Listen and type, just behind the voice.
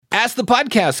Ask the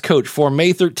Podcast Coach for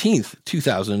May 13th,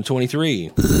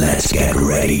 2023. Let's get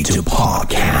ready to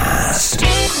podcast.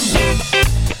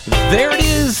 There it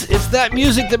is. It's that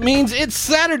music that means it's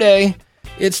Saturday.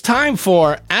 It's time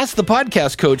for Ask the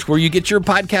Podcast Coach, where you get your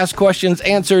podcast questions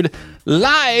answered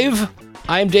live.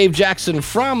 I'm Dave Jackson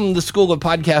from the School of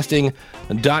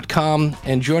Podcasting.com,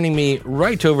 and joining me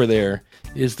right over there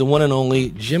is the one and only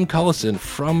Jim Collison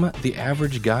from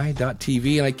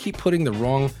TheAverageGuy.tv. And I keep putting the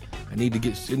wrong...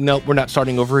 Nope, we're not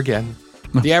starting over again.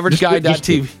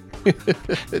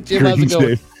 TheAverageGuy.tv. Jim, how's it going?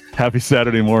 Dave. Happy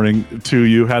Saturday morning to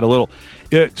you.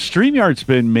 StreamYard's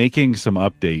been making some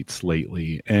updates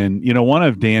lately. And, one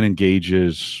of Dan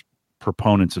Engage's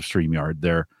proponents of StreamYard,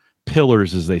 their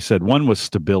pillars, as they said, one was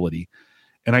stability.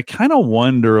 And I kind of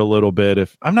wonder a little bit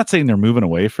if, I'm not saying they're moving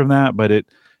away from that, but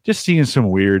just seeing some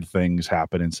weird things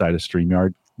happen inside of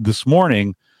StreamYard. This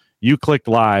morning, you clicked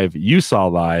live, you saw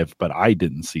live, but I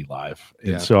didn't see live.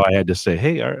 And so I had to say,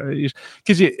 hey,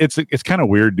 because it's kind of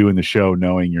weird doing the show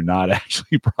knowing you're not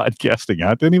actually broadcasting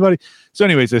out to anybody. So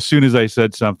anyways, as soon as I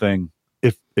said something,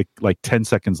 like 10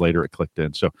 seconds later, it clicked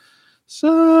in. So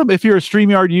if you're a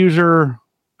StreamYard user,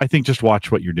 I think just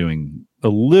watch what you're doing a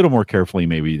little more carefully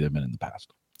maybe than in the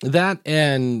past. That,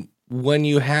 and when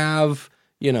you have,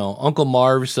 Uncle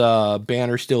Marv's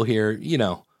banner still here, you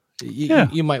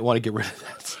might want to get rid of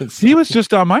that. He was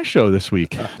just on my show this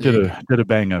week. Did a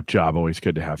bang up job. Always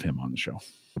good to have him on the show.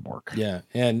 Work. Yeah,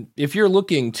 and if you're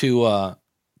looking to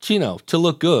to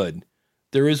look good,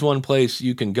 there is one place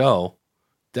you can go.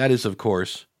 That is, of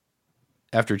course,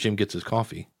 after Jim gets his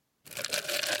coffee.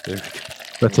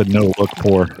 That's a no look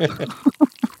pour.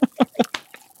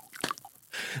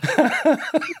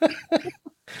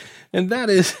 And that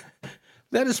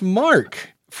is Mark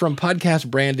from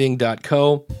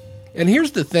podcastbranding.co. And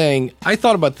here's the thing. I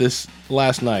thought about this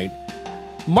last night.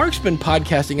 Mark's been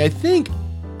podcasting,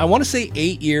 I want to say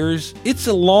 8 years. It's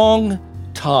a long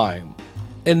time.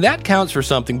 And that counts for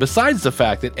something besides the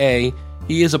fact that A,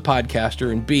 he is a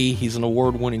podcaster, and B, he's an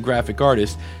award-winning graphic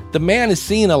artist. The man has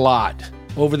seen a lot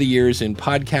over the years in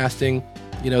podcasting.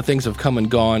 Things have come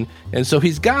and gone. And so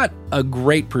he's got a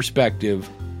great perspective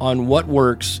on what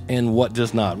works and what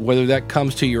does not, whether that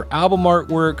comes to your album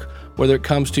artwork, whether it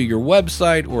comes to your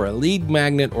website or a lead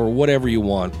magnet or whatever you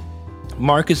want.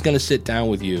 Mark is going to sit down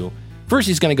with you. First,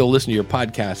 he's going to go listen to your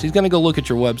podcast. He's going to go look at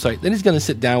your website. Then he's going to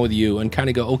sit down with you and kind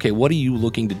of go, okay, what are you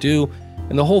looking to do?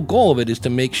 And the whole goal of it is to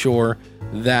make sure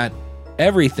that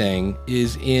everything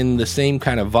is in the same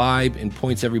kind of vibe and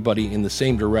points everybody in the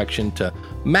same direction to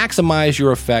maximize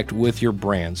your effect with your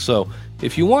brand. So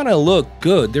if you want to look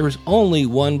good, there is only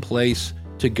one place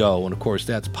to go. And of course,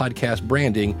 that's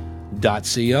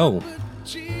podcastbranding.co.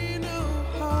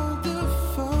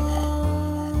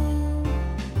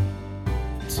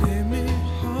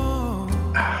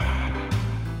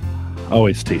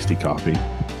 Always tasty coffee.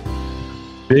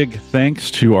 Big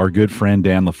thanks to our good friend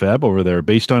Dan Lefebvre over there,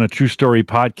 based on a true story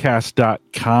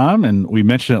podcast.com. And we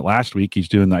mentioned it last week. He's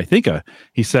doing,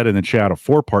 he said in the chat, a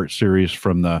 4-part series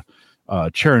from the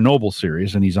Chernobyl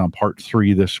series, and he's on part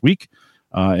 3 this week.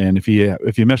 And if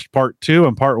you missed part 2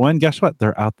 and part 1, guess what?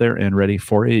 They're out there and ready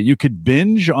for you. You could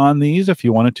binge on these if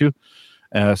you wanted to.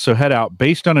 So head out,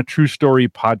 based on a true story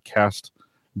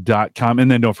podcast.com.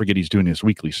 And then don't forget, he's doing his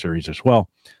weekly series as well.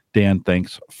 Dan,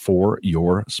 thanks for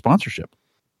your sponsorship.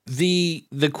 The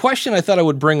question I thought I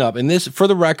would bring up, and this, for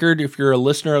the record, if you're a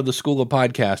listener of the School of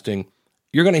Podcasting,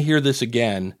 you're going to hear this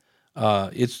again.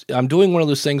 I'm doing one of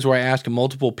those things where I ask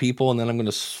multiple people, and then I'm going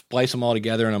to splice them all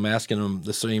together, and I'm asking them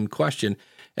the same question.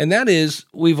 And that is,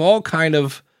 we've all kind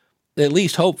of, at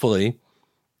least hopefully,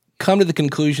 come to the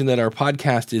conclusion that our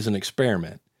podcast is an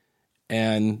experiment.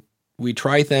 And we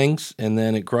try things, and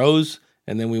then it grows,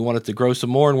 and then we want it to grow some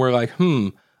more, and we're like,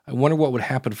 I wonder what would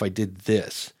happen if I did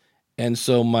this. And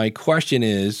so my question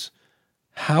is,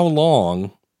 how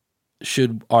long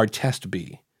should our test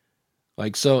be?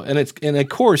 And of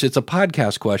course it's a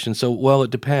podcast question. So, well, it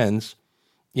depends,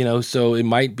 so it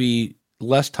might be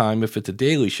less time if it's a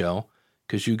daily show,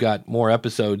 because you got more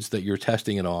episodes that you're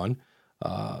testing it on.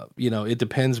 It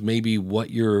depends maybe what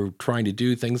you're trying to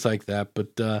do, things like that.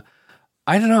 But,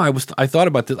 I don't know. I thought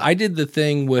about this. I did the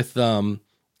thing with,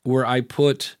 where I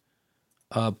put,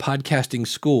 podcasting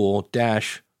school -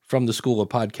 from the School of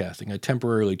Podcasting. I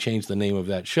temporarily changed the name of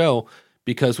that show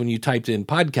because when you typed in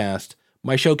podcast,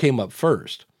 my show came up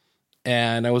first.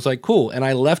 And I was like, cool. And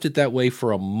I left it that way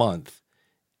for a month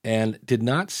and did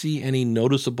not see any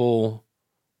noticeable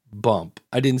bump.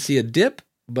 I didn't see a dip,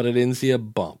 but I didn't see a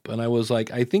bump. And I was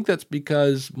like, I think that's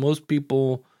because most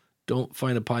people don't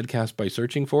find a podcast by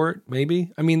searching for it,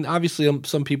 maybe. I mean, obviously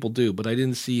some people do, but I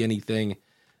didn't see anything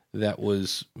that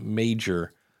was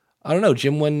major. I don't know,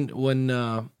 Jim, when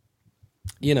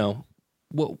you know,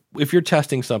 well, if you're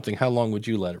testing something, how long would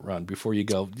you let it run before you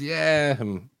go, yeah?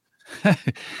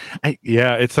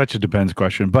 Yeah, it's such a depends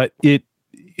question, but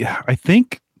I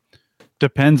think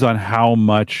depends on how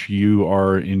much you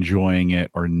are enjoying it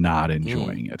or not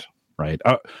enjoying it, right?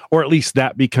 Or at least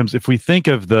that becomes, if we think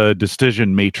of the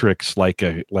decision matrix like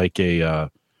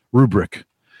a rubric,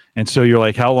 and so you're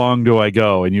like, how long do I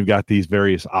go? And you've got these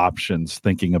various options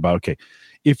thinking about, okay,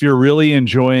 if you're really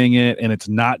enjoying it and it's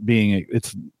not being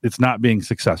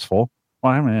successful,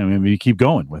 well, I mean, you keep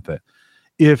going with it.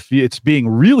 If it's being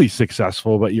really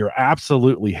successful, but you're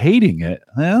absolutely hating it,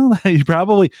 well, you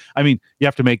probably, I mean, you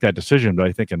have to make that decision. But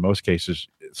I think in most cases,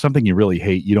 something you really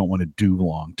hate, you don't want to do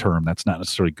long term. That's not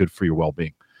necessarily good for your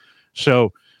well-being.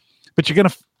 So, but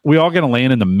we all going to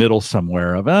land in the middle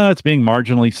somewhere of, it's being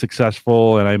marginally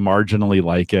successful and I marginally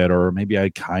like it, or maybe I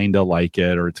kind of like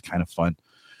it, or it's kind of fun.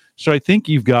 So I think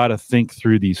you've got to think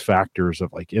through these factors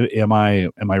of like, am I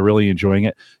really enjoying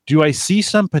it? Do I see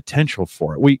some potential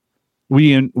for it? We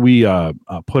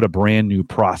put a brand new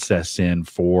process in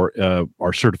for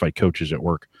our certified coaches at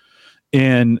work,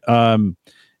 and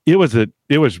it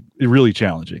was really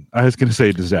challenging. I was going to say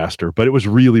a disaster, but it was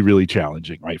really, really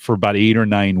challenging. Right, for about 8 or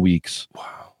 9 weeks.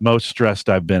 Wow, most stressed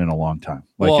I've been in a long time.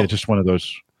 It's just one of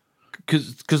those.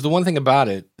 Because the one thing about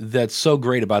it that's so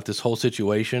great about this whole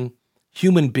situation,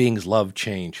 human beings love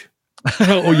change.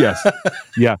 Oh yes.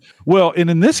 Yeah. Well, and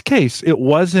in this case, it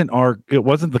wasn't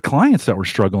the clients that were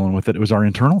struggling with it. It was our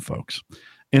internal folks.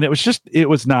 And it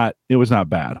was not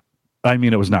bad. I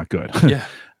mean, it was not good. Yeah.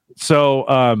 So,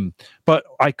 but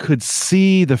I could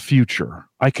see the future.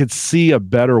 I could see a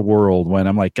better world when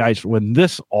I'm like, guys, when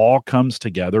this all comes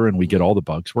together and we get all the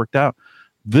bugs worked out,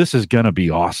 this is going to be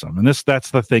awesome. And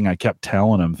that's the thing I kept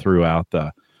telling them throughout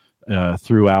the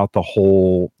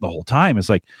whole time. It's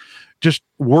like, just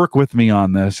work with me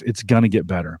on this. It's going to get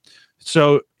better.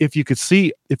 So if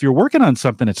you're working on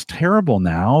something that's terrible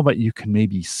now, but you can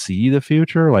maybe see the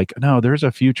future, like, no, there's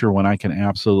a future when I can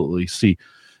absolutely see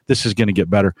this is going to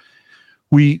get better.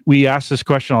 We ask this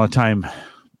question all the time.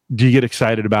 Do you get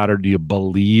excited about it? Or do you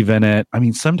believe in it? I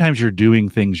mean, sometimes you're doing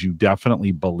things you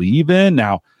definitely believe in.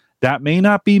 Now, that may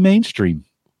not be mainstream,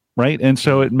 right? And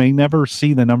so it may never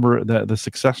see the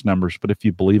success numbers, but if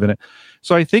you believe in it.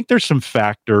 So I think there's some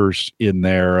factors in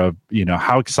there of,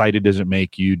 how excited does it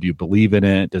make you? Do you believe in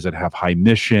it? Does it have high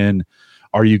mission?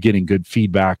 Are you getting good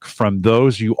feedback from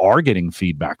those you are getting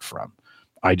feedback from?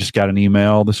 I just got an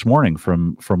email this morning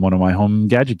from one of my Home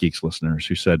Gadget Geeks listeners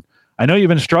who said, I know you've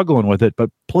been struggling with it,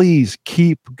 but please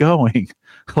keep going.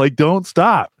 Like, don't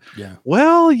stop. Yeah.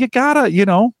 Well, you gotta,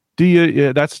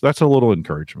 that's a little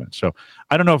encouragement. So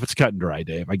I don't know if it's cut and dry,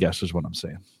 Dave, I guess is what I'm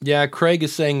saying. Yeah. Craig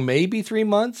is saying maybe 3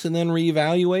 months and then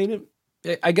reevaluate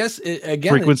it. I guess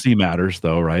again, frequency matters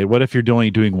though, right? What if you're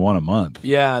doing one a month?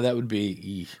 Yeah, that would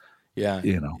be, yeah.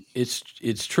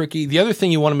 It's tricky. The other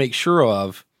thing you want to make sure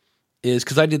of is,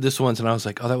 because I did this once and I was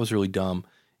like, oh, that was really dumb,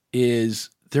 is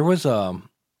there was I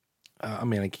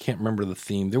can't remember the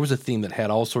theme. There was a theme that had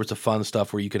all sorts of fun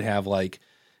stuff where you could have like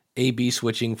A/B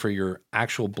switching for your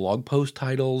actual blog post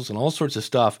titles and all sorts of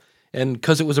stuff. And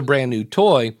because it was a brand new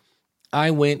toy,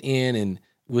 I went in and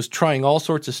was trying all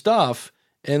sorts of stuff,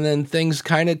 and then things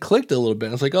kind of clicked a little bit.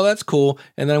 I was like, oh, that's cool.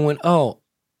 And then I went, oh,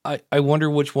 I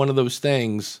wonder which one of those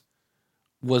things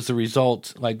was the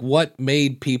result. Like, what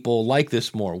made people like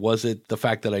this more? Was it the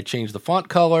fact that I changed the font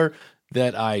color,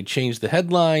 that I changed the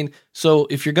headline? So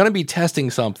if you're going to be testing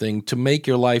something to make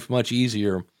your life much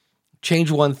easier,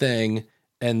 change one thing.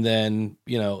 And then,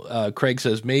 Craig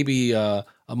says maybe a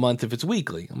month if it's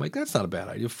weekly. I'm like, that's not a bad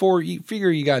idea. You figure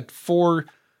you got 4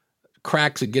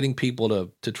 cracks at getting people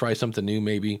to try something new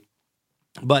maybe.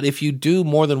 But if you do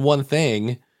more than one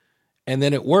thing and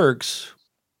then it works,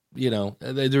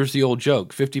 there's the old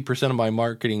joke, 50% of my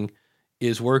marketing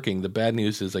is working. The bad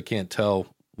news is I can't tell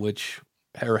which,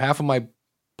 or half of my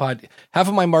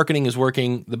marketing is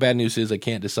working. The bad news is I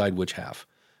can't decide which half.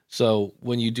 So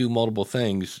when you do multiple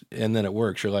things and then it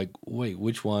works, you're like, wait,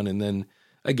 which one? And then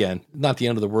again, not the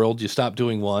end of the world. You stop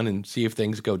doing one and see if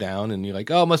things go down and you're like,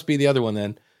 oh, it must be the other one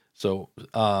then. So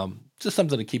just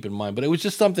something to keep in mind. But it was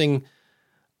just something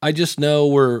I just know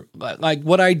where, like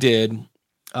what I did,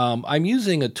 I'm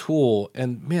using a tool,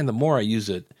 and man, the more I use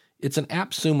it, it's an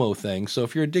AppSumo thing. So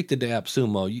if you're addicted to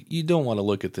AppSumo, you don't want to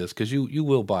look at this because you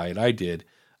will buy it. I did.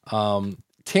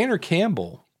 Tanner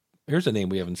Campbell, here's a name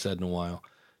we haven't said in a while,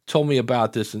 told me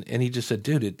about this, and he just said,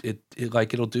 dude,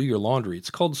 it'll do your laundry. It's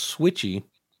called Switchy,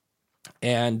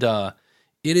 and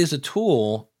it is a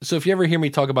tool. So if you ever hear me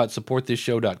talk about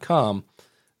supportthisshow.com,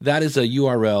 that is a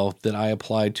URL that I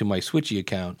applied to my Switchy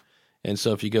account. And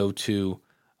so if you go to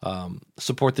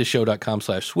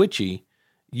supportthishow.com/Switchy,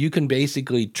 you can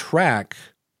basically track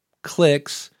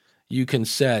clicks. You can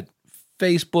set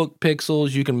Facebook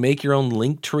pixels. You can make your own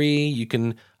link tree. You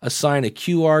can assign a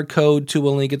QR code to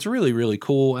a link. It's really, really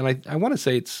cool. And I want to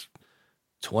say it's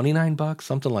 $29,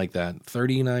 something like that.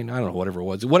 39, I don't know, whatever it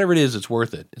was. Whatever it is, it's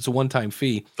worth it. It's a one-time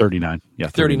fee. 39. Yeah.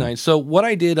 39. So what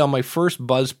I did on my first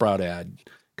Buzzsprout ad,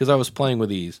 because I was playing with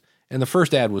these, and the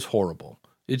first ad was horrible.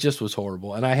 It just was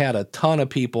horrible. And I had a ton of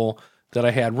people that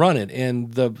I had run it.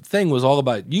 And the thing was all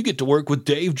about, you get to work with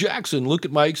Dave Jackson. Look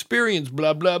at my experience,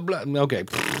 blah, blah, blah. Okay,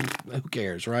 who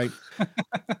cares, right?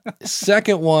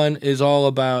 Second one is all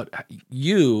about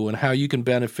you and how you can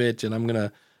benefit. And I'm going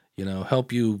to,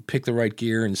 help you pick the right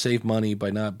gear and save money by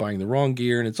not buying the wrong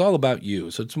gear. And it's all about you.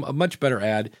 So it's a much better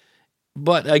ad.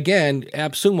 But again,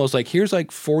 AppSumo's like, here's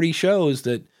like 40 shows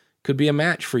that could be a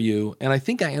match for you. And I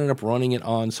think I ended up running it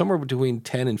on somewhere between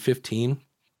 10 and 15.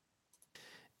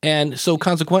 And so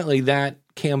consequently, that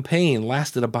campaign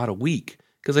lasted about a week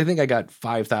because I think I got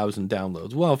 5,000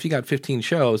 downloads. Well, if you got 15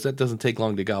 shows, that doesn't take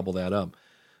long to gobble that up.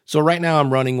 So right now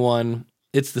I'm running one.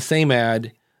 It's the same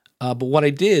ad. But what I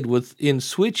did was in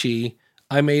Switchy,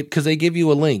 I made, because they give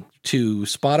you a link to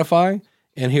Spotify,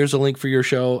 and here's a link for your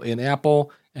show in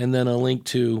Apple, and then a link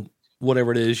to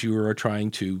whatever it is you are trying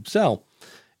to sell.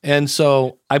 And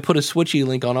so I put a Switchy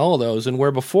link on all of those. And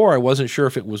where before I wasn't sure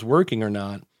if it was working or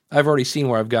not, I've already seen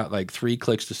where I've got like 3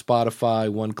 clicks to Spotify,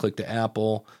 1 click to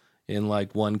Apple, and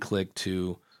like 1 click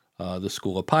to the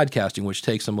School of Podcasting, which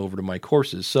takes them over to my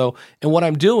courses. So, and what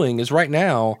I'm doing is right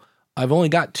now, I've only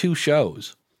got 2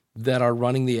 shows that are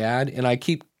running the ad, and I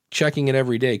keep checking it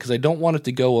every day because I don't want it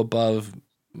to go above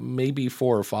maybe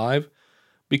 4 or 5,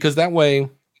 because that way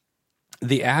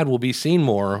the ad will be seen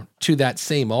more to that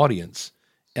same audience.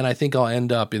 And I think I'll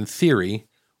end up, in theory,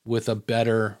 with a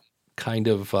better kind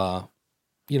of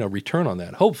return on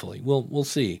that. Hopefully, we'll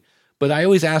see. But I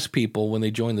always ask people when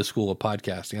they join the School of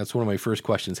Podcasting, that's one of my first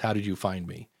questions: how did you find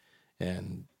me?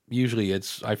 And usually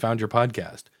it's, I found your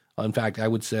podcast. In fact, I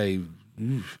would say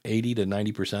 80 to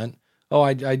 90%. Oh,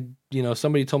 I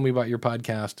somebody told me about your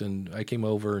podcast and I came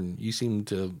over and you seem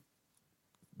to,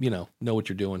 know what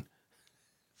you're doing.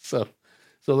 So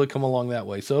they'll come along that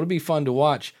way. So it'll be fun to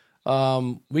watch.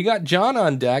 We got John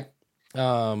on deck.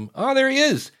 Oh, there he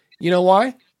is. You know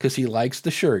why? Because he likes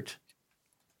the shirt.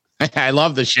 I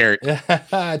love the shirt.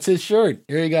 It's his shirt.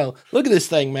 Here you go. Look at this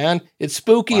thing, man. It's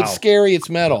spooky. Wow. It's scary. It's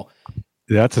metal.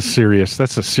 That's a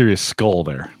serious skull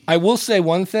there. I will say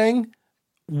one thing.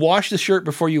 Wash the shirt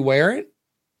before you wear it,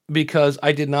 because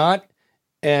I did not.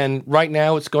 And right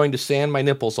now it's going to sand my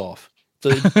nipples off. So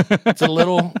it's a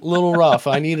little rough.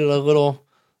 I needed a little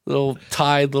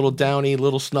tied, little downy,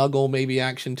 little snuggle, maybe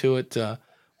action to it.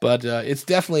 But it's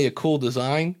definitely a cool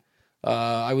design.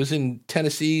 I was in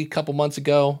Tennessee a couple months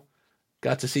ago.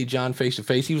 Got to see John face to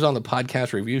face. He was on the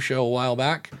podcast review show a while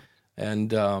back.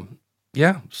 And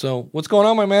so what's going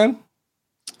on, my man?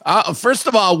 First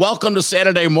of all, welcome to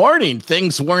Saturday morning.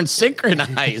 Things weren't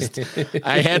synchronized.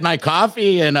 I had my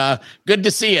coffee, and good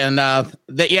to see you. And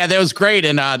that was great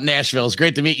in Nashville. It's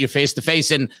great to meet you face to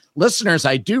face. And listeners,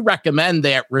 I do recommend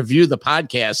that review the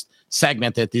podcast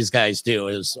segment that these guys do.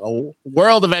 Is a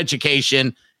world of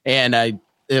education, and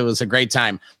it was a great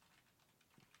time.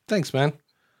 Thanks, man.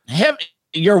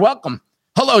 You're welcome.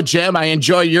 Hello, Jim. I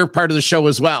enjoy your part of the show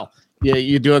as well.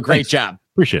 You do a great job.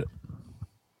 Appreciate it.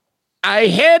 I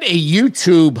had a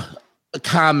YouTube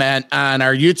comment on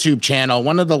our YouTube channel.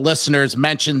 One of the listeners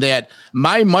mentioned that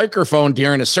my microphone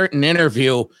during a certain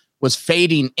interview was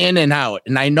fading in and out.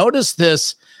 And I noticed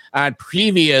this on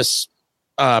previous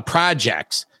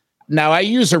projects. Now, I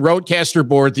use a Rodecaster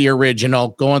board, the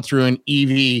original, going through an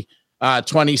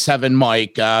EV27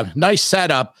 mic. Nice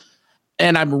setup.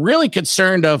 And I'm really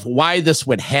concerned of why this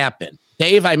would happen.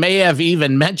 Dave, I may have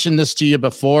even mentioned this to you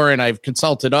before, and I've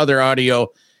consulted other audio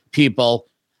people.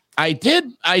 I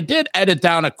did edit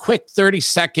down a quick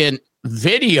 30-second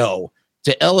video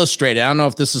to illustrate it. I don't know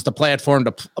if this is the platform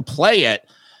to play it,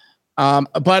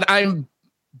 but I'm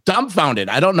dumbfounded.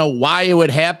 I don't know why it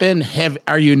would happen.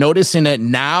 Are you noticing it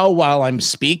now while I'm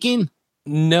speaking?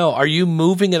 No. Are you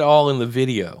moving at all in the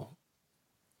video?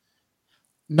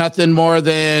 Nothing more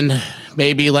than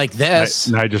maybe like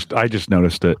this. I just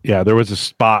noticed it. Yeah, there was a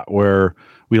spot where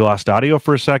we lost audio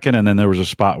for a second, and then there was a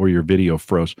spot where your video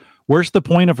froze. Where's the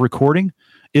point of recording?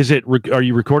 Is it? Are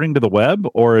you recording to the web,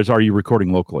 or are you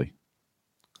recording locally?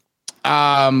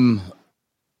 I'm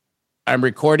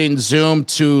recording Zoom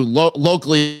to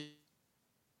locally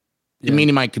You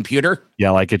meaning my computer?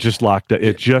 Yeah, like it just locked up.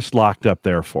 It just locked up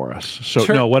there for us. So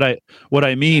Sure. no, what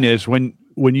I mean is when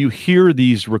you hear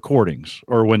these recordings,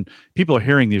 or when people are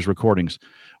hearing these recordings,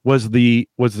 was the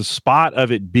spot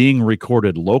of it being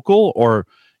recorded local, or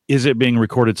is it being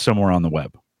recorded somewhere on the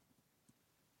web?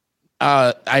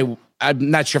 I'm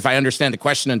not sure if I understand the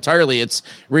question entirely. It's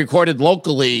recorded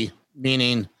locally,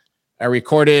 meaning I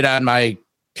recorded on my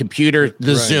computer,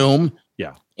 the Zoom,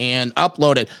 and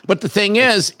uploaded. But the thing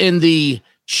is, in the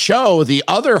show, the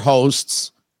other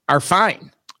hosts are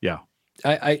fine. Yeah.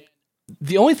 I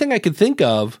the only thing I could think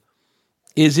of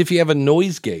is if you have a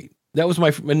noise gate. That was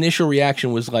my initial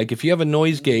reaction, was like, if you have a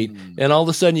noise gate and all of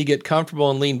a sudden you get comfortable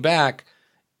and lean back,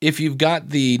 if you've got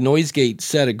the noise gate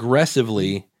set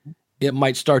aggressively, it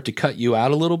might start to cut you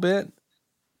out a little bit.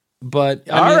 But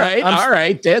all right.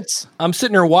 I'm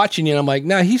sitting there watching you and I'm like,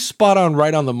 nah, he's spot on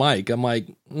right on the mic. I'm like,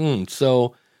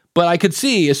 so, but I could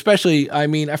see, especially, I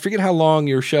mean, I forget how long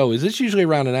your show is. It's usually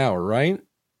around an hour, right?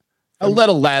 A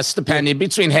little less, depending,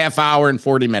 between half hour and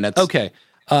 40 minutes. Okay.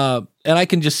 And I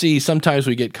can just see sometimes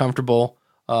we get comfortable,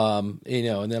 and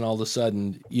then all of a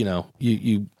sudden,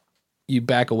 you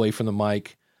back away from the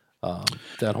mic.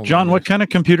 That whole John, what kind of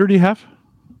computer do you have?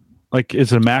 Like,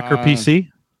 is it a Mac or PC?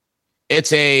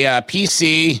 It's a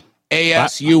PC,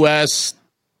 ASUS.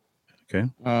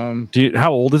 Okay.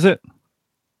 How old is it?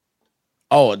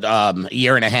 A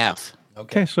year and a half.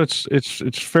 Okay, so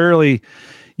it's fairly,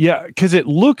 because it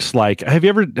looks like. Have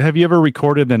you ever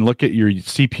recorded and looked at your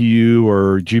CPU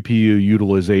or GPU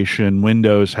utilization?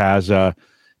 Windows has a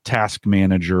task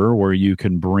manager where you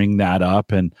can bring that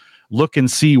up and look and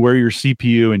see where your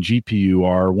CPU and GPU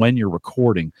are when you're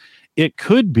recording. It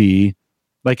could be,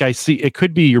 it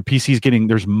could be your PC's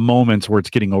there's moments where it's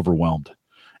getting overwhelmed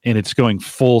and it's going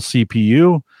full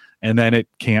CPU, and then it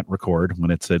can't record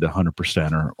when it's at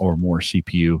 100% or more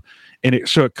CPU. And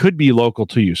so it could be local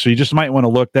to you. So you just might want to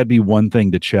look. That'd be one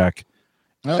thing to check.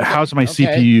 Okay. How's my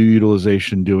CPU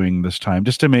utilization doing this time?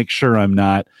 Just to make sure I'm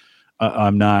not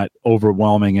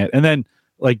overwhelming it. And then,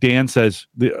 like Dan says,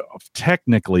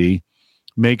 technically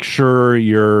make sure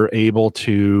you're able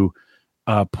to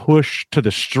push to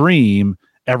the stream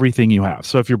everything you have.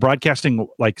 So if you're broadcasting,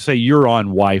 like say you're on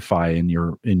Wi-Fi in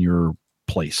your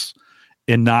place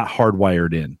and not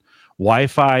hardwired in,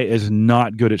 Wi-Fi is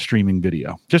not good at streaming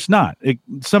video. Just not.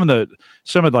 Some of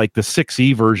the like the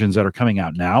 6E versions that are coming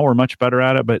out now are much better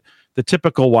at it, but the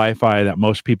typical Wi-Fi that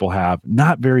most people have,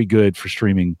 not very good for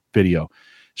streaming video.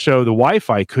 So the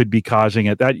Wi-Fi could be causing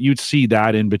it. That you'd see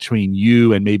that in between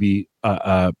you and maybe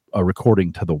a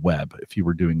recording to the web if you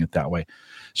were doing it that way.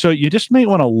 So you just may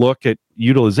want to look at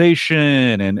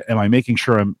utilization, and am I making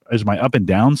sure is my up and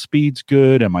down speeds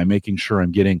good? Am I making sure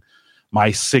I'm getting my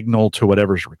signal to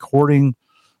whatever's recording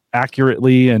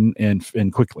accurately and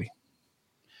quickly?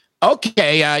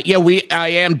 Okay. I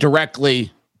am directly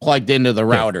plugged into the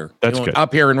router. That's good.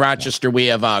 Up here in Rochester, we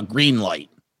have Green Light.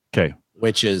 Okay.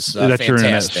 Which is that's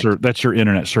fantastic. That's your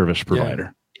internet service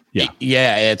provider.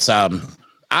 Yeah. It's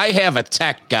I have a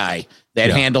tech guy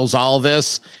that handles all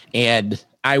this, and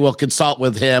I will consult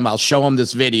with him. I'll show him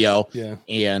this video. Yeah.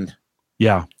 And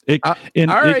all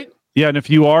right. And if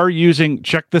you are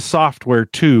check the software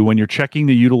too. When you're checking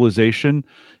the utilization,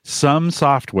 some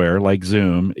software like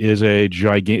Zoom is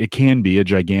it can be a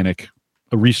gigantic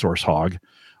resource hog,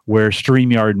 where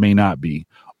StreamYard may not be.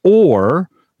 Or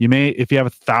you may, if you have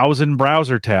 1,000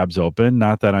 browser tabs open,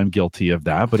 not that I'm guilty of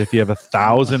that, but if you have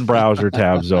 1,000 browser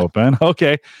tabs open,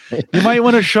 okay, you might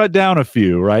want to shut down a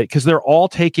few, right? Because they're all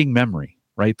taking memory,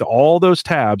 right? All those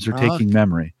tabs are taking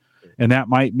memory. And that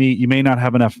might mean you may not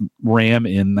have enough RAM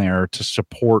in there to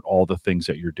support all the things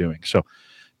that you're doing. So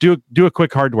do a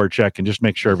quick hardware check and just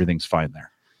make sure everything's fine there.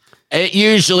 It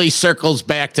usually circles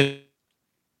back to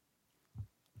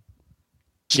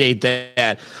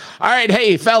that. All right.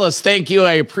 Hey, fellas, thank you.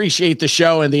 I appreciate the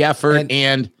show and the effort.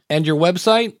 And your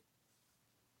website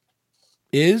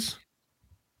is?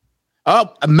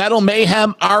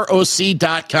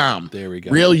 metalmayhemroc.com. There we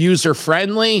go. Real user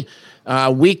friendly.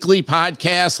 Weekly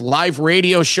podcast, live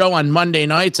radio show on Monday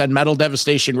nights on Metal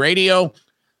Devastation Radio.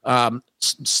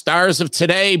 Stars of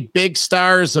today, big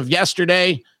stars of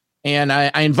yesterday. And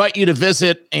I invite you to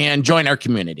visit and join our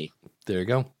community. There you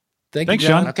go. Thanks, you,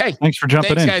 John. Okay. Thanks for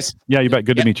jumping in. Guys. Yeah, you bet.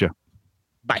 Good to meet you.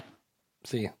 Bye.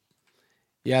 See you.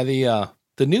 Yeah,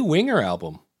 the new Winger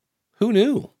album. Who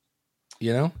knew?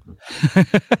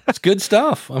 It's good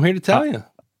stuff. I'm here to tell you.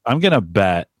 I'm going to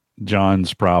bet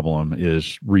John's problem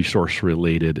is resource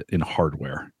related in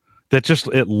hardware. That just,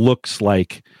 it looks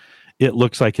like it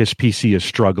looks like his PC is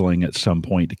struggling at some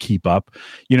point to keep up.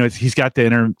 He's got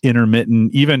the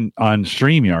intermittent, even on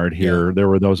StreamYard here, there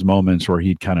were those moments where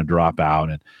he'd kind of drop out.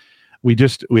 And we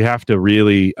have to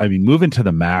really, moving to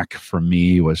the Mac for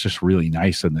me was just really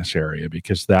nice in this area,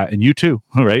 because that, and you too,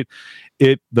 right?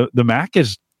 The Mac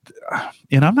is,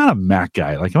 and I'm not a Mac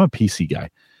guy, like I'm a PC guy,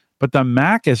 but the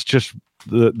Mac is just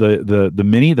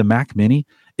the Mac Mini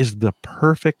is the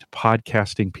perfect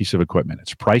podcasting piece of equipment.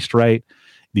 It's priced right.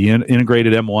 The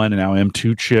integrated M1 and now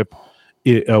M2 chip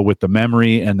with the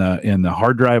memory and the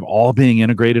hard drive all being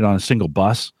integrated on a single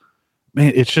bus.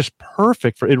 Man, it's just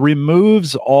perfect. It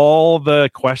removes all the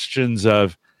questions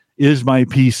of, is my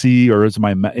PC or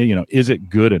is it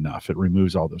good enough? It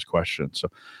removes all those questions. So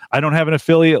I don't have an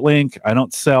affiliate link. I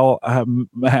don't sell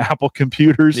Apple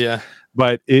computers. Yeah.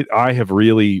 But I have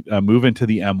really moving to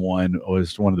the M1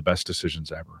 was one of the best decisions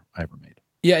I ever made.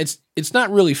 Yeah, it's not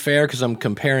really fair because I'm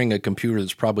comparing a computer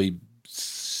that's probably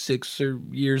 6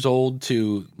 years old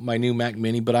to my new Mac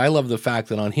Mini. But I love the fact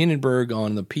that on Hindenburg,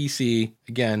 on the PC,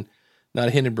 again, not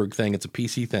a Hindenburg thing, it's a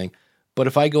PC thing. But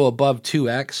if I go above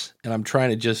 2x and I'm trying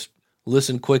to just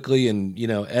listen quickly and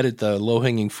edit the low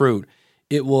hanging fruit,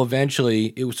 it will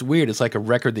eventually. It was weird. It's like a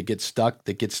record that gets stuck,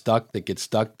 and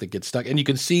you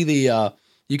can see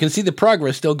the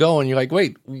progress still going. You're like,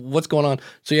 wait, what's going on?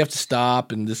 So you have to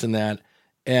stop and this and that.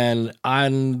 And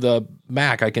on the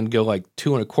Mac, I can go like 2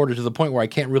 1/4 to the point where I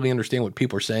can't really understand what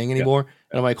people are saying anymore. Yeah.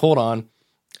 And I'm like, hold on.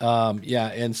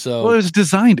 And so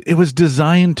it was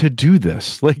designed to do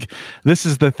this. Like, this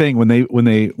is the thing when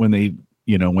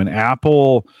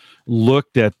Apple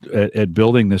looked at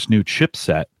building this new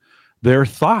chipset, their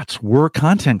thoughts were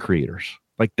content creators.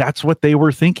 Like, that's what they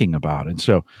were thinking about. And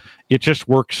so it just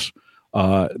works.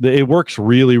 It works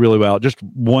really, really well. Just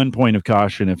one point of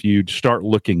caution: if you start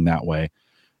looking that way,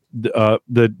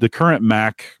 the current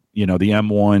Mac, the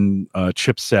M1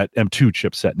 chipset, M2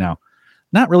 chipset now,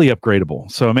 not really upgradable.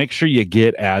 So make sure you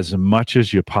get as much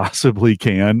as you possibly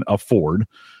can afford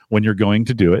when you're going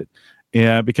to do it.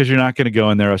 Yeah, because you're not going to go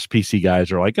in there. Us PC guys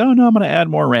are like, oh no, I'm going to add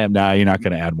more RAM. Nah, you're not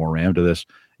going to add more RAM to this.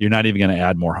 You're not even going to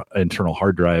add more internal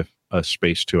hard drive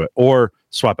space to it or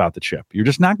swap out the chip. You're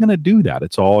just not going to do that.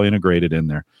 It's all integrated in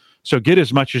there. So get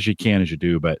as much as you can as you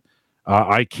do. But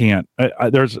I can't.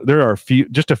 There are a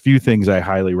few things I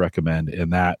highly recommend,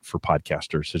 and that for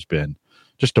podcasters has been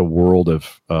just a world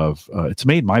of it's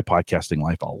made my podcasting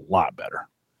life a lot better.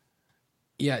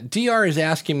 Yeah, DR is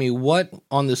asking me what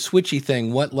on the Switchy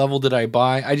thing, what level did I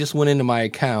buy? I just went into my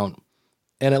account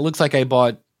and it looks like I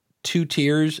bought 2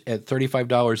 tiers at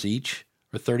 $35 each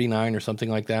or $39 or something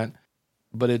like that.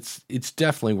 But it's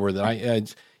definitely worth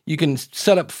it. You can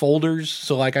set up folders.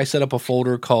 So like I set up a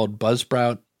folder called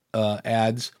Buzzsprout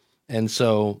ads. And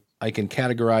so I can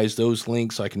categorize those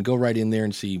links. So I can go right in there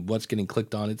and see what's getting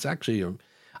clicked on. It's actually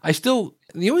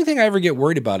the only thing I ever get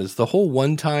worried about is the whole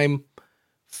one-time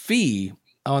fee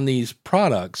on these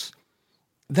products.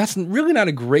 That's really not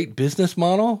a great business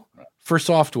model for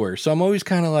software. So I'm always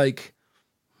kind of like,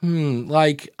 there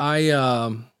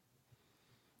are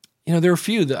a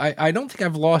few that I don't think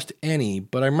I've lost any,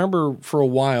 but I remember for a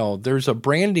while, there's a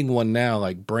branding one now,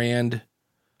 like brand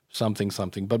something,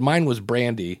 but mine was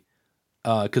Brandy.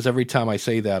 Because every time I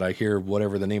say that, I hear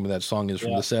whatever the name of that song is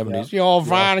from the 70s. Yeah. You're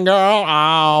fine, girl.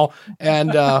 Oh.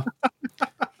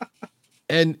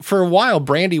 And for a while,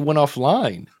 Brandy went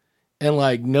offline. And,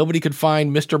 like, nobody could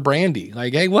find Mr. Brandy.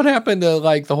 Like, hey, what happened to,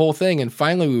 like, the whole thing? And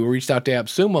finally, we reached out to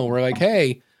AppSumo. We're like,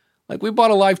 hey, like, we bought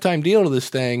a lifetime deal to this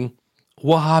thing.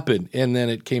 What happened? And then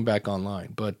it came back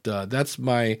online. But that's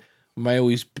my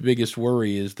always biggest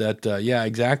worry is that, yeah,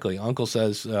 exactly. Uncle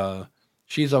says,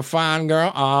 she's a fine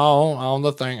girl. Oh, on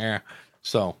the thing. Yeah.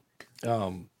 So,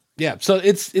 yeah. So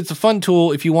it's a fun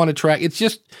tool if you want to track. It's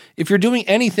just, if you're doing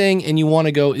anything and you want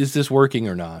to go, is this working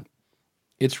or not?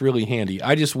 It's really handy.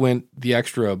 I just went the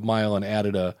extra mile and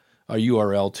added a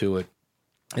URL to it.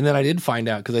 And then I did find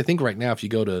out, because I think right now if you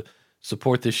go to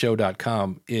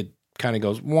supportthishow.com, it kind of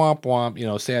goes womp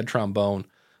womp, sad trombone.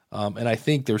 And I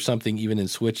think there's something even in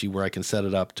Switchy where I can set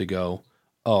it up to go,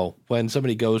 oh, when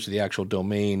somebody goes to the actual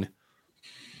domain,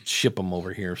 ship them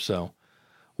over here. So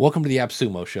welcome to the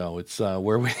AppSumo show. It's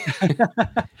where we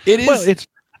it is. Well, it's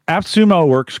AppSumo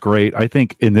works great. I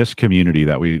think in this community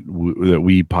that we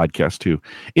podcast to,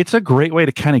 it's a great way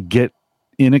to kind of get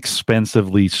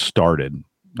inexpensively started.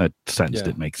 That sense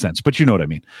didn't make sense, but you know what I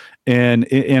mean. And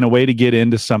in a way to get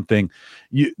into something,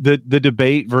 the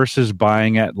debate versus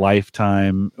buying at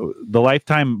lifetime, the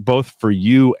lifetime both for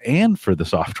you and for the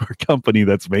software company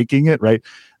that's making it, right?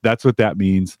 That's what that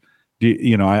means.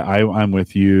 I'm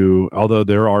with you. Although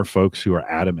there are folks who are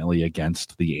adamantly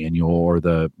against the annual or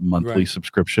the monthly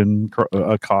subscription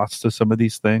costs to some of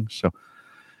these things. So,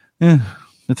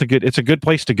 it's a good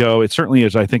place to go. It certainly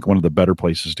is, I think, one of the better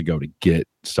places to go to get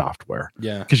software.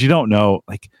 Yeah, because you don't know.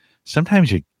 Like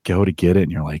sometimes you go to get it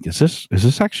and you're like, is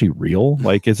this actually real?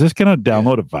 Like, is this going to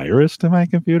download a virus to my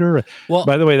computer? Well,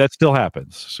 by the way, that still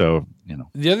happens. So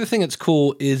the other thing that's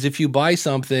cool is if you buy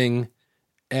something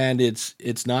and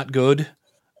it's not good,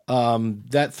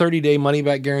 that 30-day money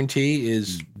back guarantee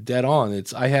is dead on.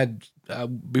 I had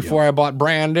before I bought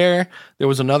Brandy, there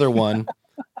was another one,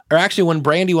 or actually when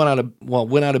Brandy went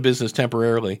out of business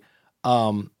temporarily.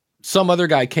 Some other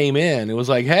guy came in and was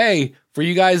like, "Hey, for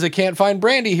you guys that can't find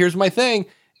Brandy, here's my thing."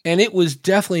 And it was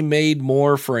definitely made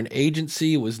more for an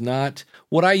agency. It was not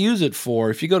what I use it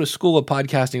for. If you go to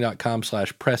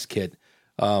schoolofpodcasting.com/presskit,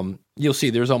 you'll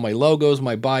see there's all my logos,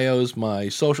 my bios, my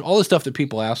social, all the stuff that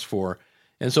people ask for.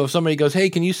 And so if somebody goes, "Hey,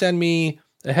 can you send me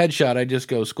a headshot?" I just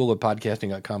go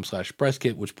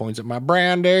schoolofpodcasting.com/presskit, which points at my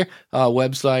Brandy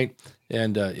website,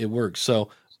 and it works. So,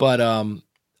 but so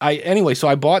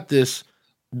I bought this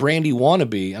Brandy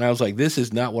wannabe, and I was like, this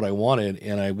is not what I wanted.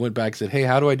 And I went back and said, "Hey,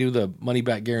 how do I do the money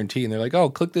back guarantee?" And they're like, "Oh,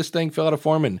 click this thing, fill out a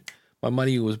form," and my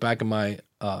money was back in my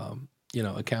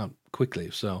account quickly.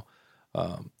 So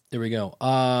there we go.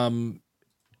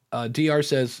 DR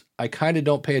says, "I kind of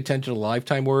don't pay attention to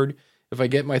lifetime word. If I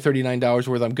get my $39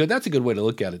 worth, I'm good." That's a good way to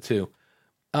look at it too.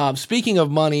 Speaking of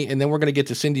money, and then we're going to get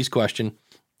to Cindy's question.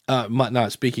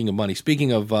 Not speaking of money,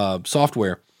 speaking of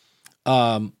software.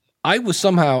 I was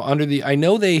somehow I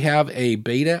know they have a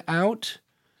beta out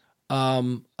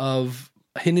of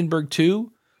Hindenburg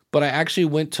 2, but I actually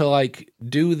went to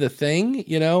do the thing,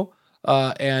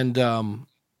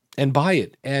 and buy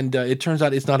it. And it turns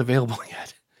out it's not available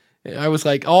yet. I was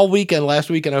like last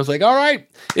weekend, I was like, all right,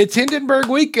 it's Hindenburg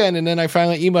weekend. And then I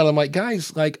finally emailed them like,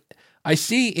 guys, I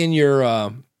see in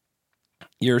your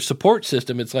support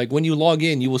system, it's like when you log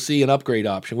in, you will see an upgrade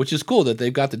option, which is cool that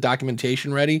they've got the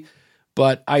documentation ready.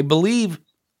 But I believe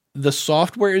the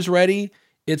software is ready.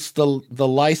 It's the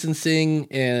licensing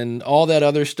and all that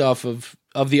other stuff of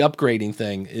the upgrading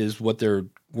thing is what they're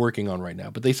working on right now.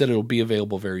 But they said it'll be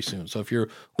available very soon. So if you're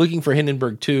looking for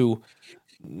Hindenburg 2,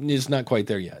 it's not quite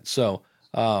there yet. So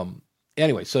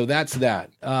anyway, so that's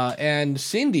that. And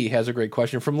Cindy has a great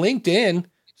question from LinkedIn.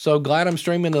 So glad I'm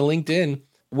streaming to LinkedIn.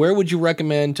 Where would you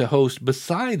recommend to host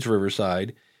besides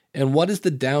Riverside? And what is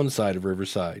the downside of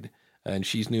Riverside? And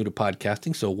she's new to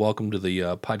podcasting, so welcome to the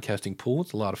podcasting pool.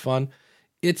 It's a lot of fun.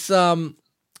 It's, well,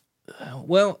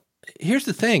 here's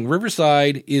the thing.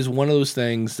 Riverside is one of those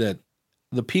things that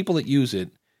the people that use it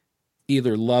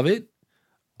either love it.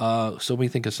 So let me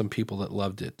think of some people that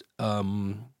loved it.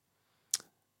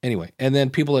 Anyway, and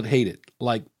then people that hate it.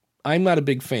 Like, I'm not a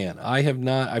big fan.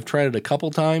 I've tried it a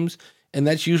couple times, and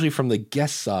that's usually from the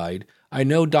guest side. I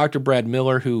know Dr. Brad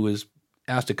Miller, who has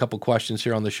asked a couple questions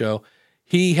here on the show,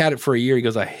 he had it for a year. He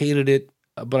goes, I hated it,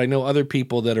 but I know other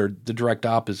people that are the direct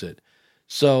opposite.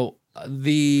 So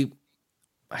I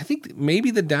think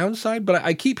maybe the downside, but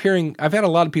I keep hearing, I've had a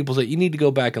lot of people say, you need to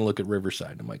go back and look at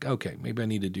Riverside. I'm like, okay, maybe I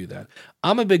need to do that.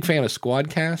 I'm a big fan of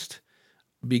Squadcast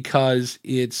because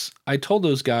I told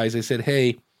those guys, I said,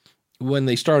 hey, when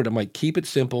they started, I'm like, keep it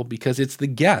simple because it's the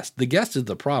guest. The guest is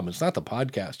the problem. It's not the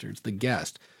podcaster. It's the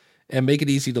guest. And make it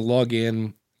easy to log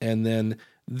in. And then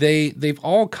they've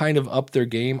all kind of upped their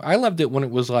game. I loved it when it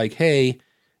was like, hey,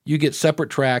 you get separate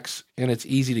tracks and it's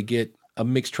easy to get a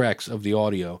mixed tracks of the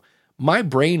audio. My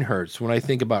brain hurts when I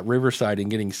think about Riverside and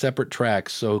getting separate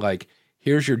tracks. So like,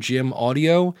 here's your Jim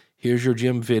audio, here's your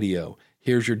Jim video,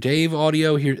 here's your Dave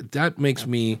audio. Here, that makes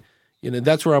me,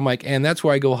 that's where I'm like, and that's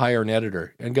where I go hire an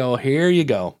editor and go, here you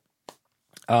go.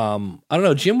 I don't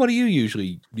know, Jim, what do you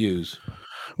usually use?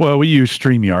 Well, we use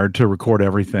StreamYard to record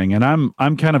everything, and I'm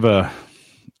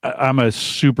a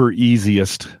super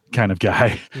easiest kind of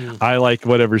guy. I like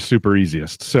whatever's super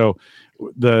easiest. So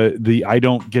I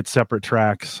don't get separate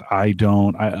tracks. I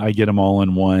get them all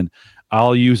in one.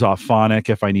 I'll use Auphonic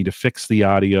if I need to fix the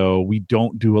audio. We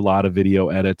don't do a lot of video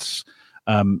edits.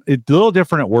 It's a little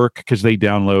different at work because they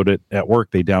download it at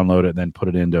work. They download it and then put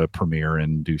it into Premiere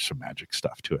and do some magic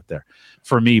stuff to it there.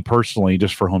 For me personally,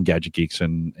 just for Home Gadget Geeks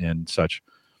and such,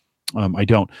 I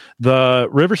don't.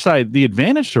 The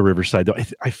advantage to Riverside, though,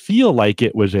 I feel like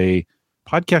it was a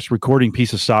podcast recording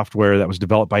piece of software that was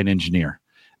developed by an engineer.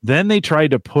 Then they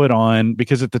tried to put on,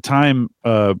 because at the time,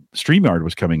 StreamYard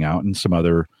was coming out and some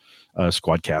other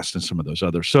Squadcast and some of those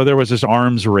others. So there was this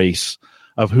arms race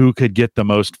of who could get the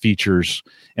most features.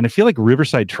 And I feel like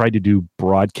Riverside tried to do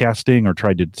broadcasting or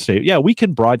tried to say, yeah, we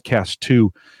can broadcast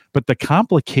too, But the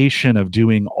complication of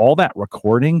doing all that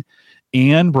recording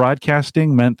and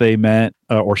broadcasting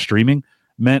or streaming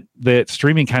meant that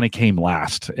streaming kind of came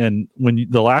last. And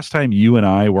the last time you and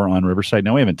I were on Riverside,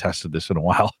 now we haven't tested this in a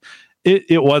while,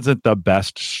 it wasn't the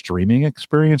best streaming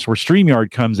experience, where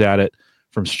StreamYard comes at it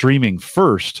from streaming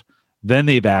first. Then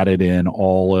they've added in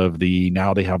all of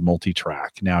now they have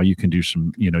multi-track. Now you can do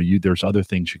some, there's other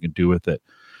things you can do with it.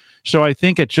 So I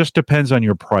think it just depends on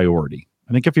your priority.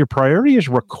 I think if your priority is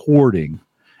recording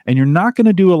and you're not going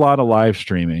to do a lot of live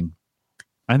streaming,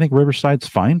 I think Riverside's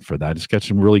fine for that. It's got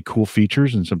some really cool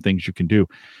features and some things you can do.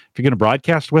 If you're going to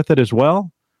broadcast with it as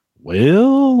well,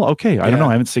 okay. I don't know.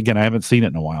 I haven't seen it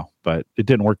in a while, but it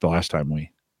didn't work the last time we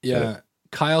did it.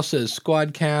 Kyle says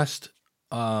Squadcast.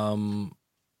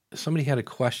 Somebody had a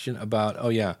question about,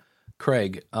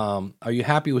 Craig, are you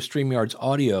happy with StreamYard's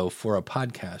audio for a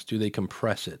podcast? Do they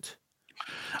compress it?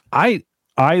 I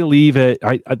leave it.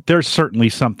 There's certainly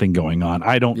something going on.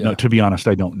 I don't know. To be honest,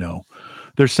 I don't know.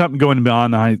 There's something going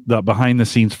on behind the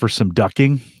scenes for some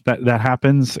ducking that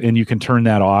happens, and you can turn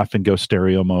that off and go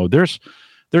stereo mode. There's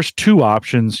two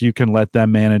options. You can let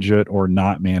them manage it or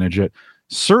not manage it.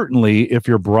 Certainly, if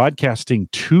you're broadcasting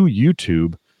to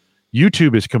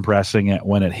YouTube is compressing it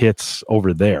when it hits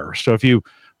over there. So if you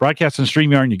broadcast in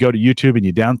StreamYard and you go to YouTube and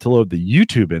you download the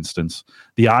YouTube instance,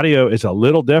 the audio is a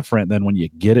little different than when you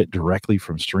get it directly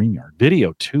from StreamYard.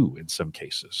 Video too, in some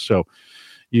cases. So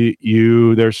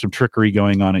there's some trickery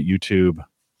going on at YouTube.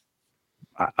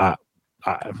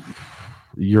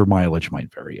 Your mileage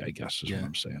might vary, I guess, is what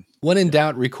I'm saying. When in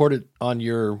doubt, record it on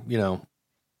your,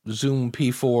 Zoom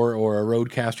P4 or a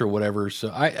Rodecaster or whatever.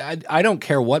 So I don't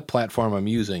care what platform I'm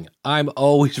using. I'm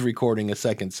always recording a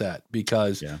second set,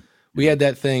 because we had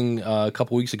that thing a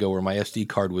couple weeks ago where my SD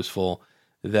card was full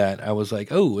that I was like,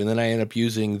 oh, and then I ended up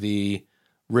using the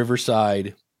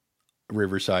Riverside,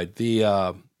 the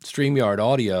StreamYard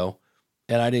audio,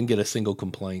 and I didn't get a single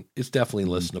complaint. It's definitely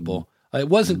listenable. It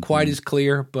wasn't quite as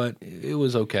clear, but it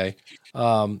was okay.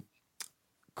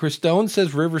 Chris Stone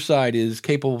says Riverside is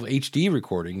capable of HD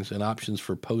recordings and options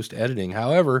for post-editing.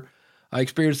 However, I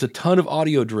experienced a ton of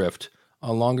audio drift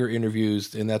on longer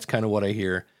interviews, and that's kind of what I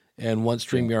hear. And once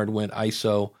StreamYard went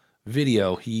ISO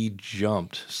video, he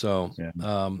jumped. So,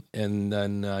 and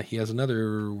then he has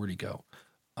another, where'd he go?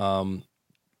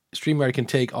 StreamYard can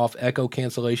take off echo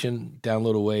cancellation,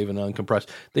 download a wave, and uncompress.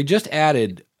 They just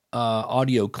added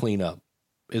audio cleanup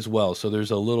as well. So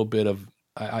there's a little bit of,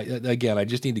 I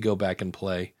just need to go back and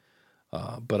play.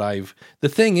 But the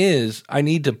thing is, I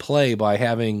need to play by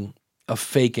having a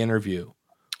fake interview.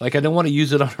 Like, I don't want to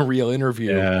use it on a real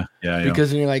interview.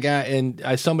 Because you're like,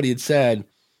 somebody had said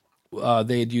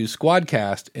they had used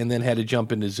Squadcast and then had to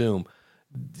jump into Zoom.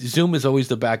 Zoom is always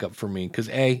the backup for me because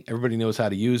everybody knows how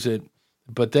to use it.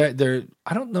 But I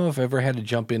don't know if I ever had to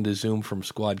jump into Zoom from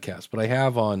Squadcast, but I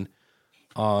have on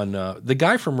the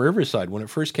guy from Riverside when it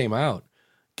first came out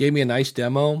gave me a nice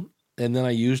demo, and then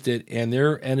I used it, and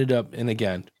there ended up, and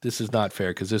again, this is not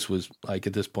fair because this was like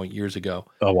at this point years ago.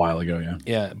 A while ago, yeah.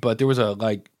 Yeah, but there was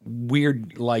a weird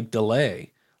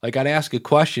delay. Like, I'd ask a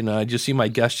question and I'd just see my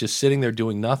guest just sitting there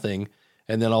doing nothing,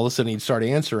 and then all of a sudden he'd start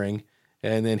answering,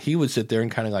 and then he would sit there and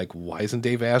kind of like, why isn't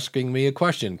Dave asking me a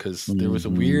question? Because there was a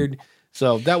weird,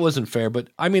 so that wasn't fair. But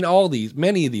I mean,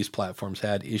 many of these platforms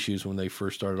had issues when they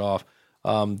first started off.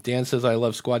 Dan says, I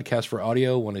love Squadcast for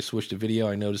audio. When I switched to video,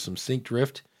 I noticed some sync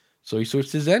drift, so he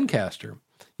switched to Zencaster.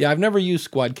 Yeah, I've never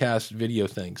used Squadcast video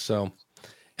things. So,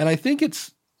 and I think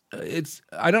it's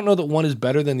I don't know that one is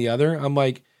better than the other. I'm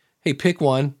like, hey, pick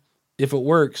one. If it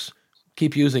works,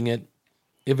 keep using it.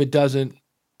 If it doesn't,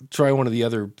 try one of the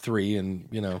other three, and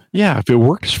Yeah, if it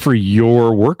works for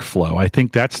your workflow, I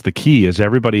think that's the key. Is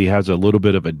everybody has a little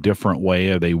bit of a different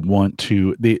way they want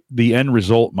to. The end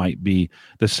result might be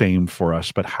the same for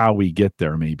us, but how we get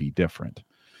there may be different.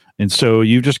 And so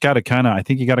you just got to I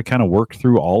think you got to kind of work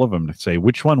through all of them to say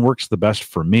which one works the best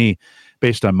for me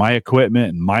based on my equipment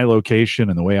and my location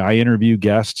and the way I interview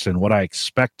guests and what I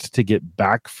expect to get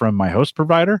back from my host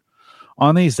provider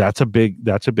on these. That's a big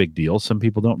deal. Some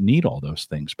people don't need all those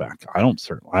things back. I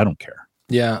don't care.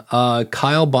 Yeah.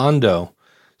 Kyle Bondo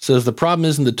says the problem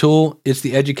isn't the tool, it's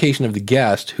the education of the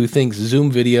guest who thinks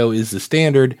Zoom video is the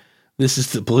standard. This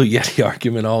is the Blue Yeti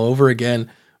argument all over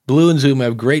again. Blue and Zoom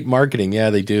have great marketing. Yeah,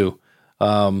 they do.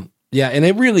 Yeah, and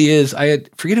it really is. I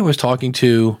forget who I was talking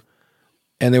to,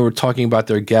 and they were talking about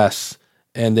their guests,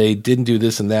 and they didn't do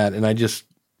this and that, and I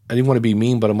didn't want to be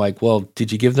mean, but I'm like, well,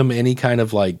 did you give them any kind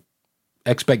of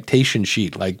expectation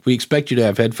sheet? Like, we expect you to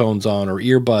have headphones on or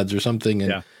earbuds or something,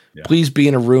 and please be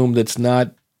in a room that's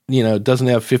not, doesn't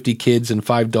have 50 kids and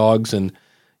 5 dogs, and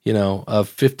a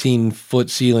 15-foot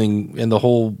ceiling and the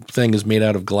whole thing is made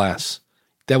out of glass.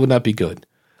 That would not be good.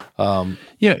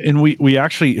 Yeah, and we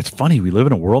actually, it's funny, we live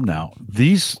in a world now.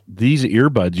 These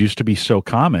earbuds used to be so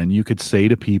common. You could say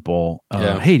to people,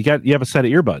 "Hey, you have a set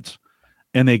of earbuds,"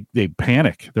 and they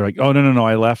panic. They're like, "Oh no,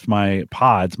 I left my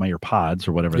ear pods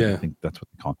or whatever." I think that's what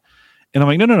they call them. And I'm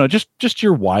like, no, just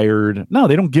your wired. No,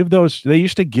 they don't give those. They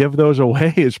used to give those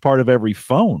away as part of every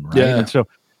phone, right? Yeah. And so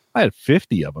I had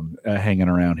 50 of them hanging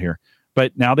around here,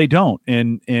 but now they don't.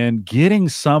 And getting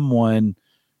someone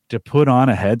to put on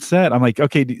a headset, I'm like,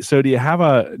 okay, so do you have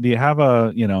a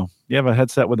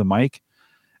headset with a mic?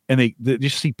 And they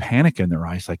just see panic in their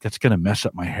eyes, like, that's going to mess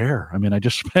up my hair. I mean, I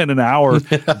just spent an hour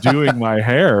doing my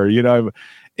hair,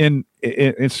 and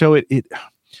so it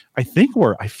I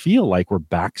feel like we're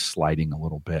backsliding a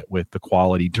little bit with the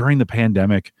quality. During the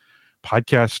pandemic,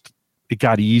 podcast, it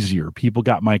got easier. People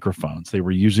got microphones. They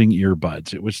were using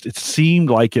earbuds. It seemed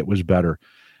like it was better.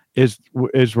 As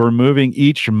we're moving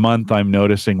each month, I'm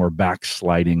noticing we're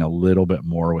backsliding a little bit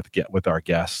more with our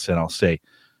guests. And I'll say,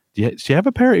 do you have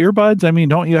a pair of earbuds? I mean,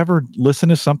 don't you ever listen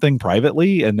to something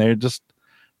privately? And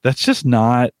that's just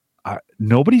not,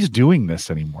 nobody's doing this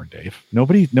anymore, Dave.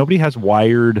 Nobody has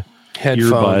wired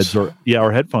headphones earbuds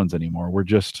or headphones anymore. We're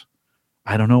just,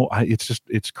 I don't know.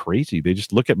 It's crazy. They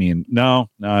just look at me and no,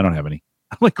 I don't have any.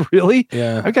 I'm like, really?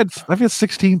 Yeah. I've got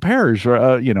 16 pairs,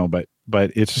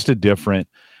 but it's just a different,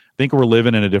 I think we're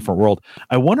living in a different world.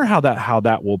 I wonder how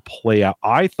that will play out.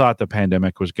 I thought the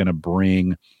pandemic was going to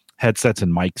bring headsets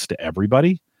and mics to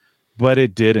everybody, but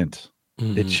it didn't.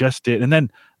 Mm-hmm. It just did. And then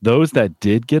those that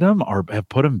did get them have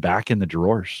put them back in the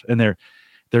drawers, and they're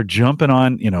jumping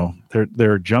on,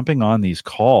 they're jumping on these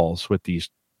calls with these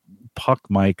puck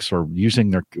mics or using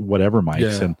their whatever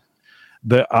mics. Yeah. And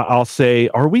I'll say,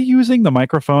 are we using the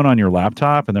microphone on your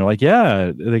laptop? And they're like,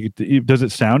 yeah. Does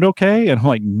it sound okay? And I'm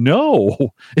like,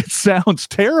 no, it sounds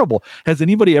terrible. Has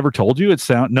anybody ever told you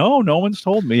no one's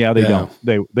told me. Yeah, they don't.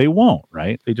 They won't,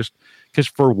 right? They just, because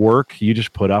for work, you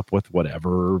just put up with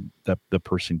whatever the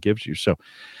person gives you. So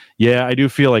yeah, I do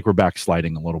feel like we're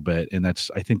backsliding a little bit. And I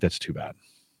think that's too bad.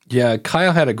 Yeah.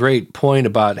 Kyle had a great point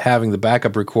about having the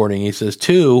backup recording. He says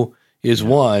 2 is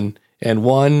 1 and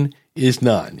 1 is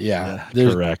none. Yeah.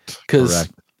 Correct. Because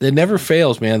it never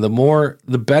fails, man. The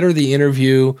better the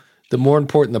interview, the more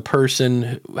important the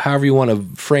person, however you want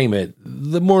to frame it,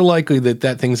 the more likely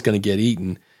that thing's going to get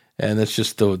eaten. And that's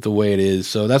just the way it is.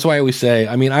 So that's why I always say,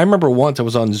 I mean, I remember once I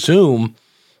was on Zoom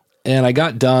and I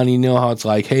got done. You know how it's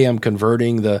like, hey, I'm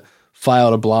converting the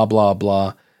file to blah, blah,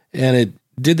 blah. And it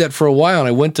did that for a while. And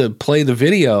I went to play the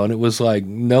video and it was like,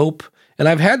 nope. And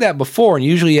I've had that before, and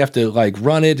usually you have to like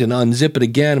run it and unzip it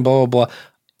again, blah, blah, blah.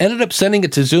 Ended up sending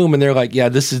it to Zoom, and they're like, yeah,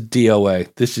 this is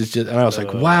DOA. This is just, and I was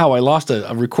like, wow, I lost a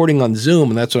recording on Zoom.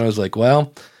 And that's when I was like,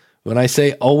 well, when I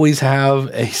say always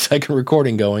have a second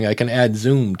recording going, I can add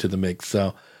Zoom to the mix.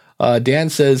 So Dan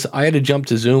says, I had to jump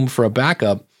to Zoom for a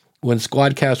backup when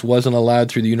Squadcast wasn't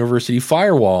allowed through the university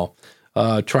firewall,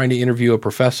 trying to interview a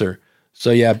professor.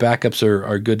 So yeah, backups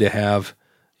are good to have.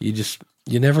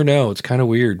 You never know. It's kind of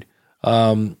weird.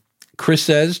 Chris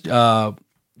says, guest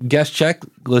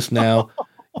checklist now.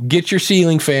 Get your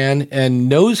ceiling fan and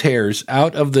nose hairs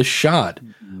out of the shot.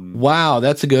 Wow,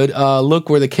 that's a good. Look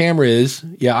where the camera is.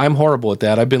 Yeah, I'm horrible at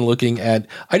that. I've been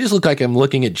I just look like I'm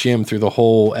looking at Jim through the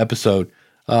whole episode.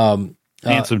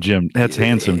 Handsome Jim. That's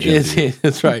handsome Jim.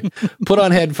 That's right. Put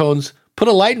on headphones. Put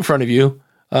a light in front of you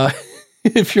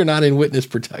if you're not in witness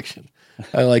protection.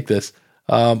 I like this.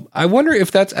 I wonder if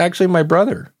that's actually my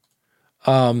brother.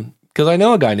 Because I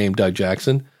know a guy named Doug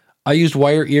Jackson. I used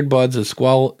wire earbuds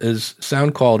as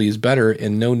sound quality is better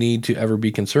and no need to ever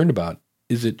be concerned about.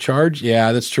 Is it charged?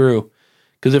 Yeah, that's true.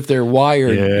 Because if they're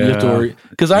wired, you have to worry.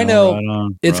 Because I know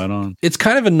it's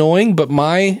kind of annoying, but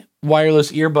my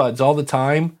wireless earbuds all the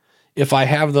time, if I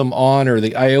have them on or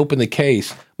I open the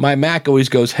case, my Mac always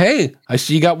goes, hey, I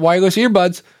see you got wireless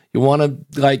earbuds. You want to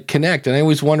like connect. And I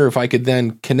always wonder if I could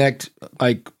then connect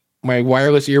like my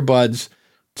wireless earbuds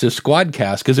to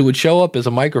Squadcast, because it would show up as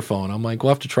a microphone. I'm like,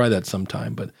 we'll have to try that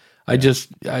sometime. But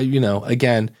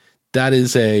again, that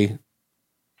is it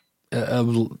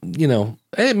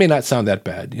may not sound that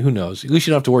bad. Who knows? At least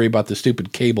you don't have to worry about the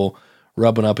stupid cable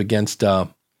rubbing up against,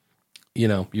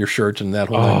 your shirt and that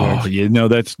whole thing. Oh,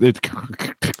 that's it.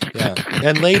 Yeah.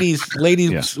 And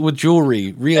ladies with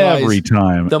jewelry, realize every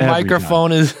time the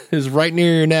microphone is right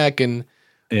near your neck, and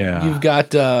yeah, you've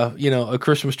got a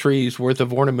Christmas tree's worth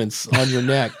of ornaments on your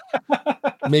neck.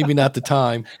 Maybe not the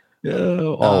time.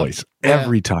 Always,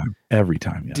 every time.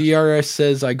 Yes. DRS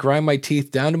says, I grind my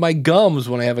teeth down to my gums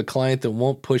when I have a client that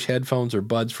won't push headphones or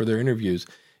buds for their interviews.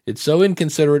 It's so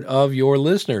inconsiderate of your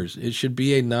listeners. It should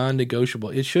be a non-negotiable.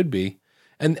 It should be.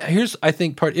 And here's, I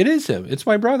think, it is him. It's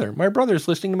my brother. My brother's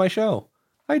listening to my show.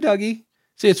 Hi, Dougie.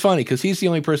 See, it's funny because he's the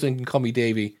only person who can call me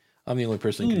Davey. I'm the only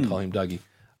person who can call him Dougie.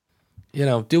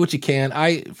 Do what you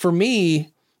can. For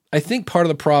me, I think part of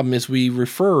the problem is we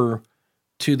refer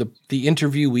to the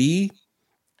interviewee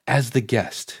as the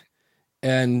guest.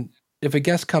 And if a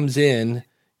guest comes in,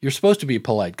 you're supposed to be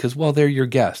polite because, well, they're your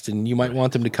guest and you might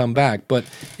want them to come back. But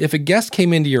if a guest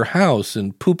came into your house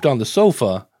and pooped on the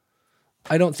sofa,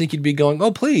 I don't think you'd be going,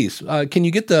 oh, please, can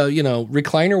you get the,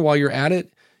 recliner while you're at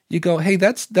it? You go, hey,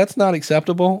 that's not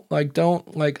acceptable.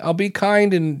 I'll be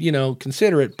kind and,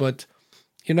 considerate, but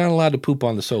you're not allowed to poop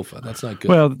on the sofa. That's not good.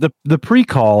 Well, the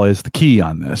pre-call is the key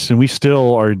on this, and we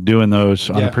still are doing those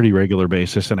on a pretty regular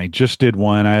basis. And I just did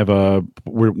one. I have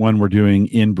one we're doing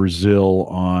in Brazil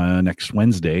on next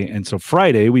Wednesday, and so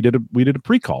Friday we did a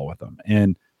pre-call with them,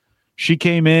 and she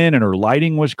came in and her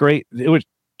lighting was great.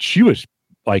 She was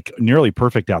like nearly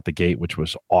perfect out the gate, which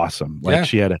was awesome.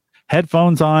 She had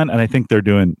headphones on, and I think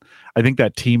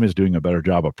that team is doing a better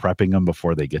job of prepping them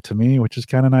before they get to me, which is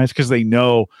kind of nice because they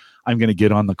know I'm going to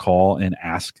get on the call and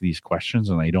ask these questions,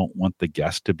 and I don't want the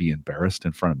guest to be embarrassed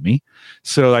in front of me.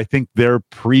 So I think they're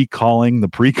pre-calling the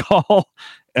pre-call,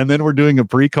 and then we're doing a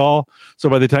pre-call. So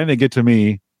by the time they get to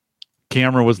me,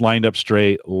 camera was lined up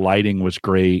straight, lighting was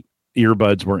great,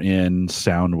 earbuds were in,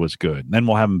 sound was good. And then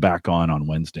we'll have them back on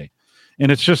Wednesday.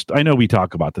 And it's just, I know we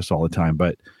talk about this all the time,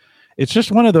 but it's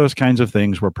just one of those kinds of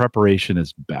things where preparation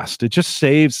is best. It just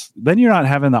saves, then you're not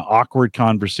having the awkward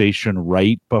conversation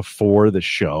right before the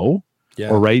show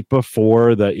or right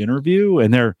before the interview.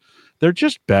 And they're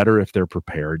just better if they're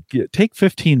prepared. Take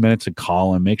 15 minutes and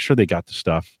call them, make sure they got the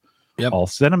stuff. I'll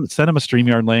send them a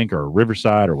StreamYard link or a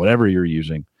Riverside or whatever you're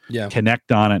using.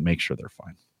 Connect on it, make sure they're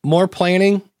fine. More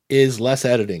planning is less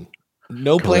editing.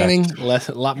 No planning, a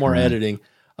lot more editing.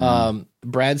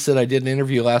 Brad said I did an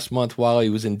interview last month while he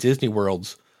was in Disney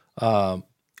World's. You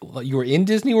were in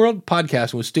Disney World?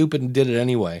 Podcasting was stupid and did it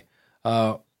anyway.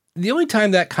 The only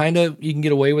time that kind of you can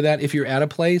get away with that if you're at a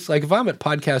place, like if I'm at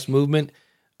Podcast Movement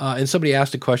and somebody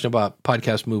asked a question about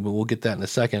Podcast Movement, we'll get that in a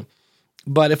second.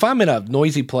 But if I'm in a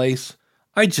noisy place,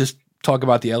 I just talk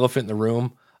about the elephant in the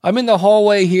room. I'm in the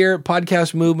hallway here at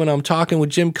Podcast Movement. I'm talking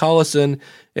with Jim Cullison,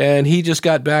 and he just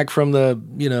got back from the,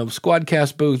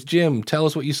 Squadcast booth. Jim, tell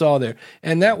us what you saw there.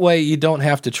 And that way you don't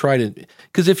have to try to,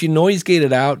 because if you noise gate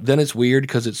it out, then it's weird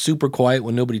because it's super quiet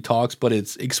when nobody talks, but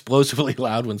it's explosively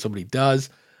loud when somebody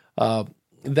does.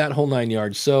 That whole 9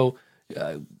 yards. So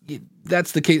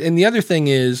that's the case. And the other thing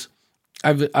is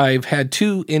I've had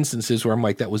two instances where I'm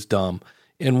like, that was dumb.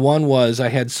 And one was I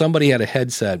had somebody had a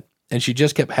headset and she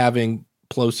just kept having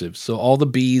plosives. So all the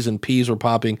B's and P's were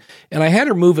popping, and I had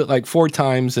her move it like 4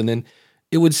 times, and then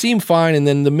it would seem fine. And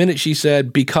then the minute she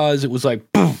said because, it was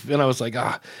like, poof, and I was like,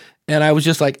 and I was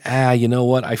just like, you know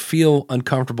what? I feel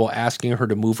uncomfortable asking her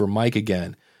to move her mic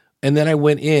again. And then I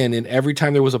went in, and every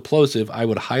time there was a plosive, I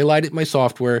would highlight it in my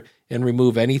software and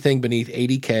remove anything beneath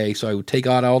 80K. So I would take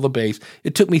out all the bass.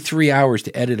 It took me 3 hours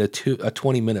to edit a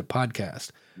 20-minute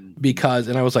podcast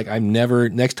and I was like,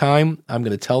 next time I'm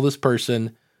going to tell this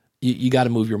person, you got to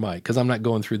move your mic because I'm not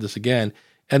going through this again.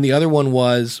 And the other one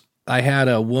was I had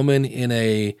a woman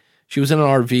she was in an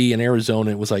RV in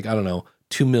Arizona. It was like,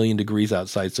 2 million degrees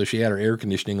outside. So she had her air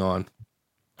conditioning on.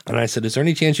 And I said, is there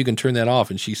any chance you can turn that off?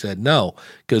 And she said, no,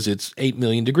 because it's 8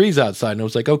 million degrees outside. And I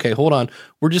was like, okay, hold on.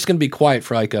 We're just going to be quiet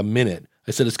for like a minute.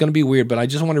 I said, it's going to be weird, but I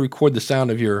just want to record the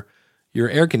sound of your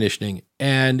air conditioning.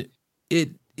 And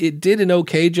it did an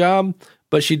okay job,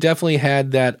 but she definitely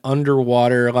had that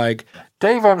underwater, like,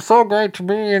 Dave, I'm so great to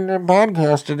be in the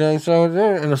podcast today. So,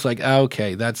 and it's like,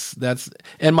 okay, that's,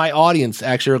 and my audience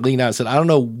actually leaned out and said, I don't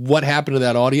know what happened to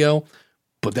that audio,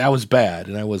 but that was bad.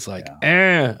 And I was like,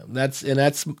 that's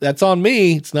on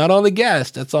me. It's not on the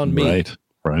guest. That's on me.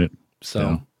 Right.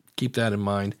 So keep that in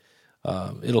mind.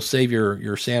 It'll save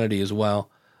your sanity as well.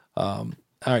 All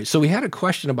right. So we had a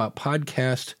question about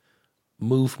Podcast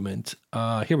Movement.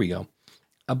 Here we go.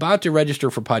 About to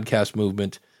register for Podcast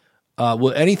Movement.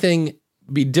 Will anything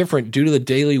be different due to the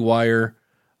Daily Wire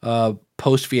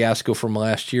post fiasco from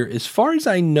last year? As far as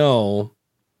I know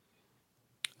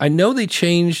they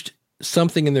changed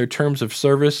something in their terms of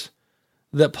service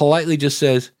that politely just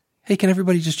says, hey, can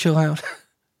everybody just chill out?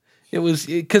 It was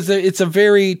because it's a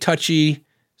very touchy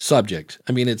subject.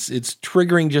 I mean, it's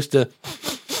triggering just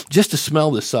to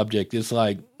smell the subject. It's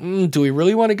like, do we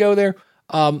really want to go there?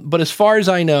 But as far as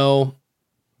I know,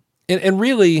 and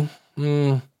really,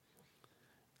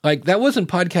 like that wasn't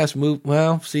Podcast Move.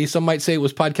 Well, see, some might say it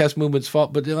was Podcast Movement's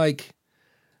fault, but they're like,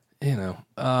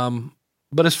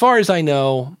 But as far as I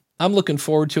know, I'm looking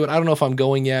forward to it. I don't know if I'm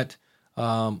going yet.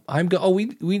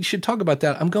 We should talk about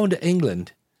that. I'm going to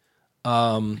England.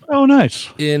 Oh, nice.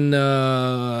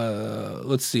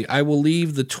 Let's see. I will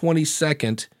leave the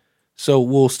 22nd, so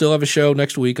we'll still have a show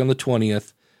next week on the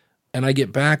 20th, and I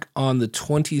get back on the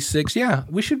 26th. Yeah,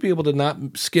 we should be able to not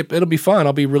skip. It'll be fun.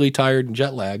 I'll be really tired and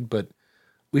jet lagged, but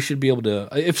we should be able to.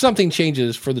 If something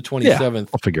changes for the 27th,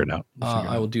 I'll figure it out.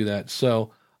 I will do that.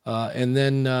 So, and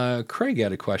then Craig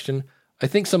had a question. I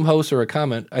think some hosts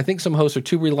are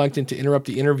too reluctant to interrupt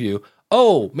the interview.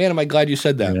 Oh man, am I glad you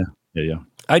said that? Yeah.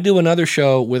 I do another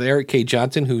show with Eric K.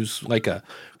 Johnson, who's like a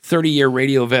 30-year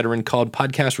radio veteran, called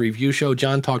Podcast Review Show.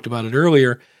 John talked about it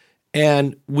earlier,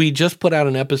 and we just put out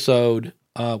an episode.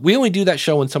 We only do that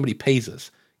show when somebody pays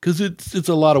us because it's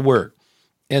a lot of work.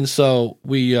 And so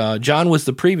John was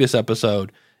the previous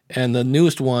episode, and the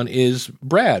newest one is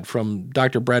Brad from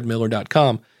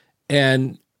drbradmiller.com.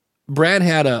 And Brad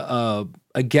had a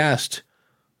guest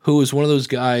who is one of those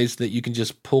guys that you can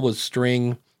just pull a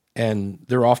string and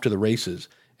they're off to the races.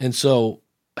 And so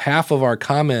half of our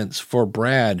comments for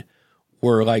Brad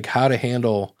were like how to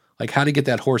get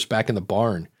that horse back in the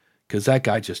barn, because that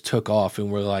guy just took off. And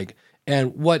we're like,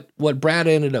 and what Brad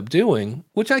ended up doing,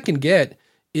 which I can get,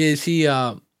 is he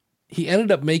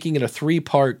ended up making it a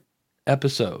 3-part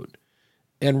episode.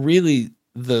 And really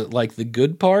the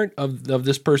good part of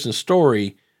this person's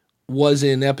story was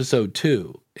in episode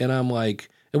 2. And I'm like,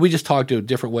 and we just talked to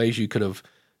different ways you could have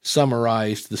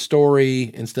summarized the story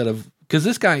instead of, because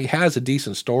this guy has a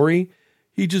decent story.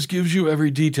 He just gives you every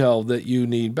detail that you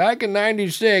need. Back in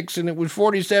 96 and it was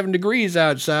 47 degrees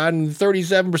outside and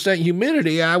 37%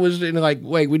 humidity. I was like,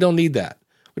 wait, we don't need that.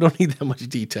 We don't need that much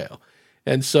detail.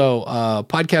 And so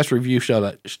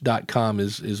podcastreviewshow.com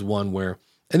is one where,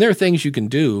 and there are things you can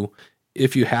do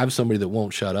if you have somebody that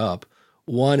won't shut up.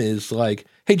 One is like,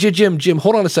 hey, Jim,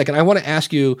 hold on a second. I want to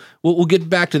ask you, we'll get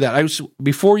back to that.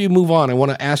 Before you move on, I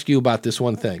want to ask you about this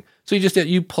one thing. So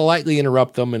you politely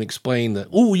interrupt them and explain that,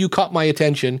 oh, you caught my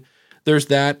attention. There's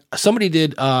that. Somebody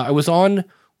did, I was on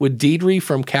with Deidre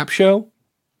from Cap Show,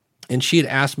 and she had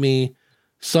asked me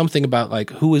something about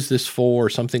like, who is this for, or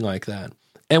something like that.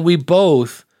 And we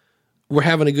both were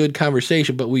having a good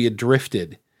conversation, but we had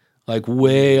drifted like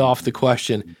way off the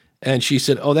question. And she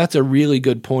said, oh, that's a really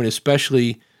good point,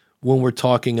 especially when we're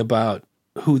talking about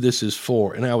who this is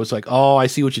for. And I was like, oh, I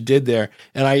see what you did there.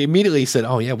 And I immediately said,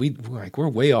 oh yeah, we're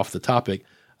way off the topic.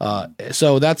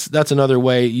 So that's another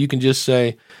way you can just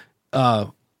say,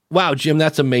 wow, Jim,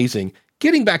 that's amazing.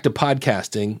 Getting back to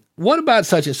podcasting, what about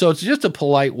such and so? It's just a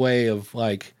polite way of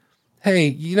like, hey,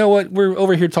 you know what? We're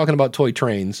over here talking about toy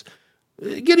trains.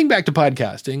 Getting back to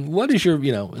podcasting, what is your,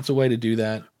 it's a way to do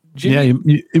that. Jimmy?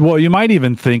 Yeah, you might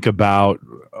even think about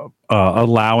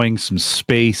allowing some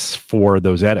space for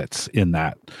those edits in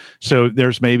that. So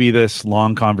there's maybe this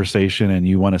long conversation and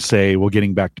you want to say, well,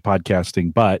 getting back to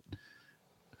podcasting, but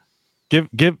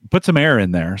put some air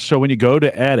in there. So when you go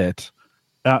to edit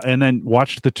and then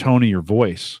watch the tone of your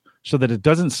voice so that it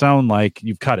doesn't sound like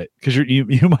you've cut it, because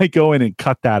you might go in and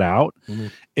cut that out,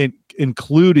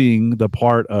 including the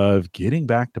part of getting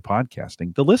back to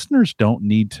podcasting. The listeners don't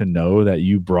need to know that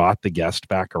you brought the guest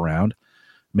back around.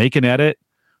 Make an edit,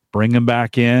 bring them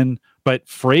back in, but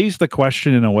phrase the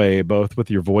question in a way, both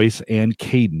with your voice and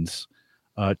cadence,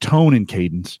 tone and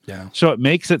cadence. Yeah. So it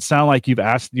makes it sound like you've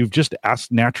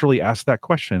naturally asked that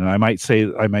question. And I might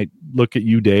look at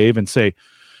you, Dave, and say,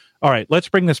 all right, let's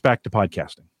bring this back to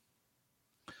podcasting.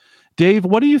 Dave,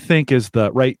 what do you think is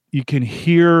you can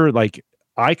hear, like,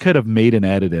 I could have made an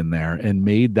edit in there and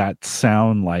made that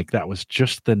sound like that was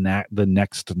just the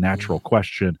next natural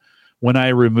question when I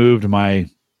removed my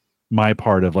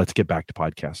part of let's get back to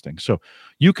podcasting. So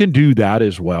you can do that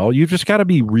as well. You've just got to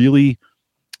be really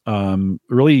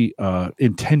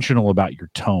intentional about your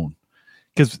tone,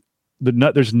 because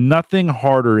there's nothing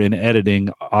harder in editing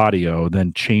audio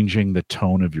than changing the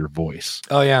tone of your voice.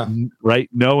 Oh yeah. Right.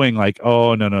 Knowing like,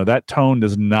 oh no, that tone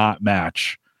does not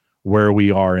match where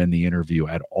we are in the interview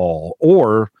at all,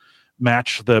 or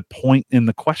match the point in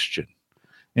the question.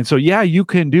 And so, yeah, you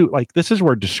can do, like, this is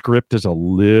where Descript is a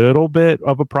little bit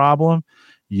of a problem.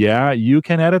 Yeah, you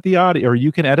can edit the audio or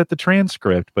you can edit the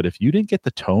transcript, but if you didn't get the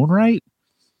tone right,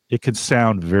 it could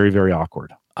sound very, very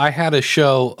awkward. I had a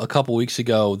show a couple weeks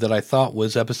ago that I thought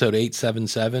was episode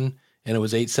 877, and it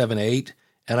was 878,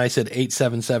 and I said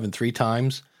 877 3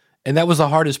 times. And that was the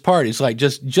hardest part. It's like,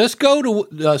 just go to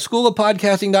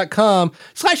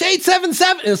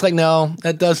schoolofpodcasting.com/877. And it's like, no,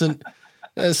 that doesn't.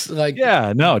 That's like,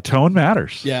 yeah, no, tone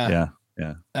matters. Yeah.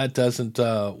 That doesn't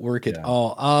work at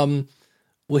all.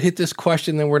 We'll hit this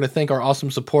question, then we're going to thank our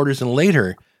awesome supporters. And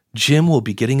later, Jim will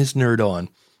be getting his nerd on.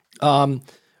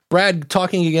 Brad,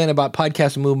 talking again about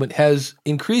podcast movement, has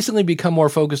increasingly become more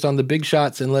focused on the big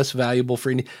shots and less valuable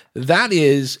for indie. That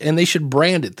is, and they should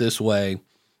brand it this way,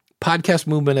 Podcast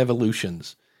Movement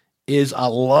Evolutions is a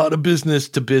lot of business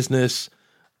to business,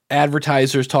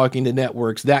 advertisers talking to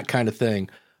networks, that kind of thing.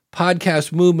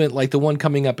 Podcast Movement, like the one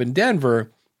coming up in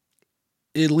Denver,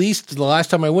 at least the last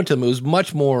time I went to them, it was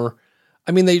much more.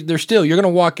 I mean, they're still, you're going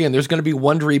to walk in, there's going to be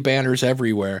Wondery banners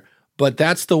everywhere, but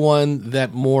that's the one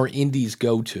that more indies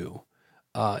go to.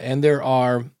 And there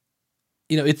are,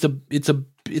 it's a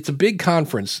big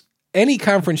conference. Any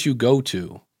conference you go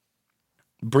to,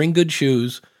 bring good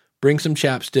shoes, bring some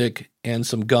chapstick and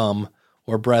some gum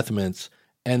or breath mints,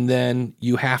 and then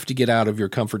you have to get out of your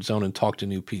comfort zone and talk to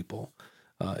new people.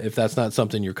 If that's not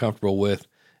something you're comfortable with,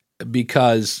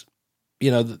 because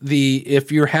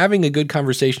if you're having a good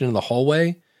conversation in the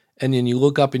hallway and then you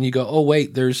look up and you go, oh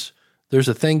wait, there's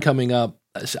a thing coming up,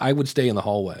 I would stay in the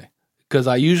hallway, because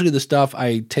usually the stuff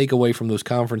I take away from those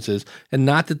conferences, and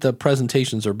not that the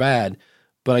presentations are bad,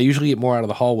 but I usually get more out of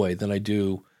the hallway than I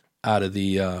do out of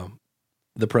the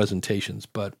presentations.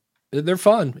 But they're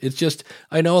fun. It's just,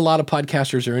 I know a lot of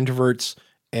podcasters are introverts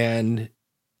and,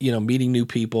 meeting new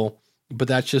people, but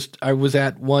that's just, I was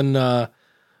at one,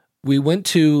 we went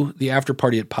to the after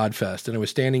party at Podfest, and I was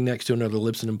standing next to another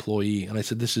Libsyn employee, and I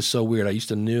said, this is so weird. I used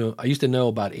to know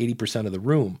about 80% of the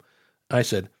room. And I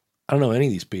said, I don't know any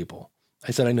of these people.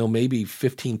 I said, I know maybe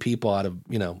 15 people out of,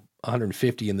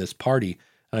 150 in this party.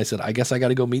 And I said, I guess I got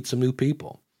to go meet some new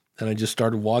people. And I just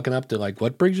started walking up to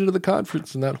what brings you to the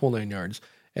conference and that whole 9 yards.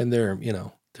 And they're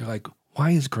like,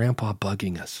 why is Grandpa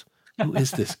bugging us? Who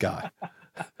is this guy?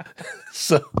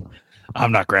 So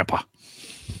I'm not Grandpa.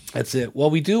 That's it. Well,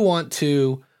 we do want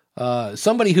to,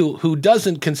 somebody who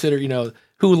doesn't consider,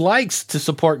 who likes to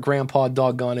support Grandpa,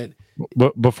 doggone it.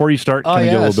 But before you start, can I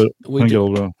get a little bit?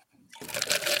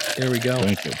 There we go.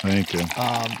 Thank you.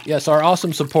 Yes, our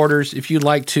awesome supporters. If you'd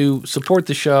like to support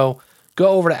the show, go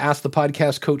over to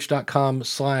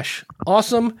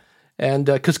askthepodcastcoach.com/awesome. And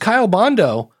because Kyle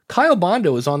Bondo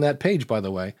is on that page, by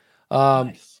the way.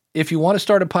 Nice. If you want to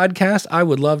start a podcast, I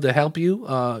would love to help you.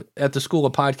 At the School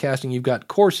of Podcasting, you've got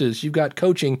courses, you've got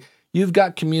coaching, you've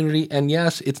got community, and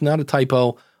yes, it's not a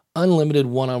typo, unlimited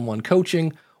one-on-one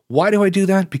coaching. Why do I do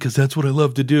that? Because that's what I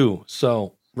love to do.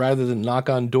 So rather than knock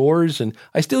on doors, and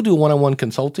I still do one-on-one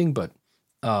consulting, but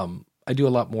I do a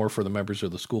lot more for the members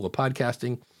of the School of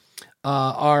Podcasting.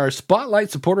 Our Spotlight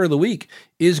Supporter of the Week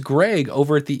is Greg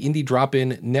over at the Indie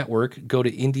Drop-In Network. Go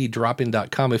to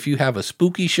indiedropin.com. If you have a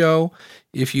spooky show,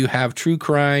 if you have true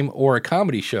crime or a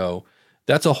comedy show,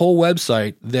 that's a whole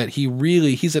website that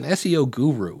he's an SEO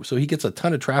guru. So he gets a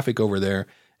ton of traffic over there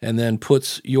and then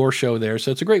puts your show there.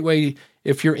 So it's a great way,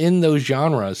 if you're in those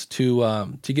genres,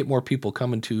 to get more people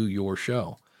coming to your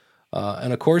show.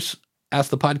 And of course, Ask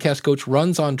the Podcast Coach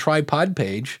runs on Tripod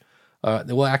Page.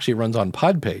 Actually runs on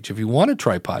Podpage. If you want a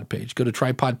Tripod Page, go to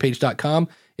tripodpage.com.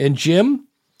 And Jim,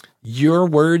 your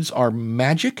words are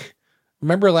magic.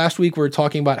 Remember last week we were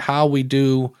talking about how we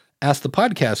do Ask the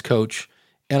Podcast Coach,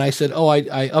 and I said,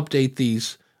 I update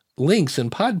these links in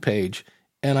Podpage,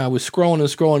 and I was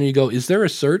scrolling, and you go, is there a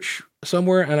search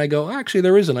somewhere? And I go, actually,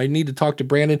 there isn't. I need to talk to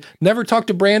Brandon. Never talk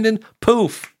to Brandon.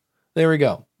 Poof. There we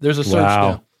go. There's a search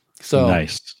now. So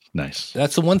Nice.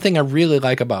 That's the one thing I really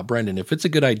like about Brendan. If it's a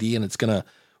good idea and it's going to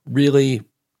really,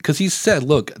 because he said,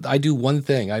 look, I do one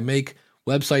thing. I make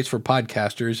websites for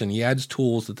podcasters, and he adds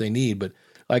tools that they need. But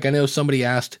I know somebody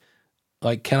asked,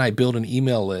 can I build an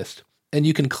email list? And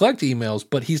you can collect emails,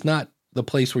 but he's not the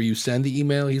place where you send the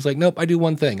email. He's like, nope, I do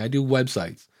one thing. I do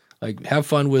websites. Have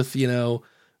fun with,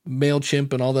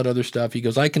 MailChimp and all that other stuff. He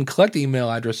goes, I can collect email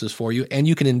addresses for you, and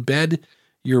you can embed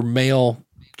your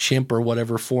MailChimp or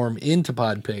whatever form into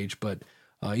Podpage, but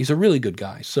he's a really good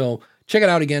guy. So check it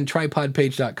out again,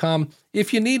 tripodpage.com.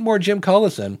 If you need more Jim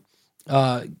Collison,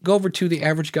 go over to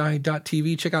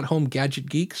theaverageguy.tv, check out Home Gadget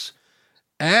Geeks,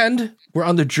 and we're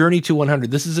on the journey to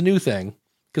 100. This is a new thing,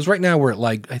 because right now we're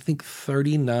at I think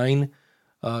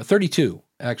 32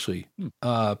 actually,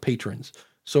 patrons.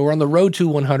 So we're on the road to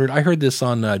 100. I heard this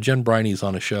on Jen Briney's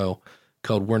on a show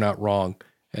called We're Not Wrong,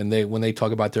 and when they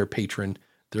talk about their patron,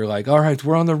 they're like, all right,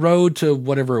 we're on the road to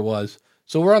whatever it was.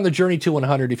 So we're on the journey to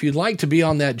 100. If you'd like to be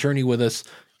on that journey with us,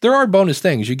 there are bonus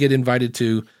things. You get invited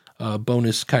to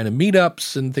bonus kind of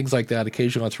meetups and things like that.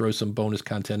 Occasionally I'll throw some bonus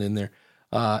content in there.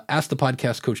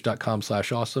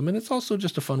 AskThePodcastCoach.com/awesome. And it's also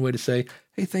just a fun way to say,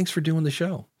 hey, thanks for doing the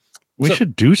show. We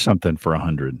should do something for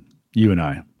 100, you and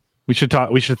I. We should talk.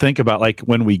 We should think about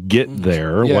when we get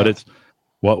there, what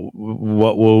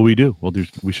will we do?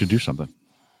 We should do something.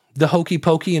 The hokey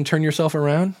pokey and turn yourself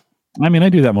around? I mean, I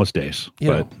do that most days,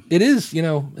 but it is,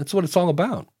 it's what it's all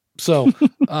about. So,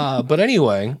 but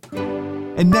anyway.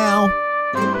 And now,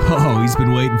 he's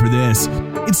been waiting for this.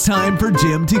 It's time for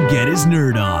Jim to get his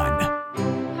nerd on.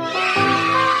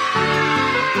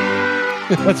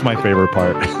 That's my favorite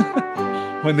part.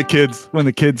 when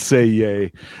the kids say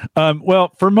yay. Well,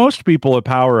 for most people, a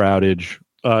power outage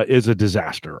is a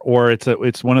disaster, or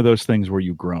it's one of those things where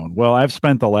you groan. Well, I've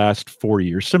spent the last 4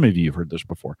 years. Some of you have heard this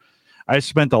before. I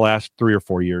spent the last 3 or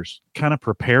 4 years kind of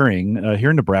preparing. Here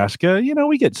in Nebraska,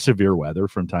 we get severe weather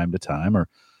from time to time, or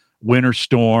winter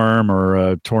storm, or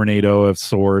a tornado of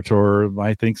sort, or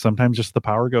I think sometimes just the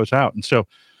power goes out. And so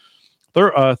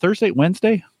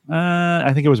Wednesday,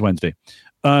 I think it was Wednesday,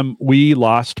 we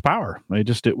lost power.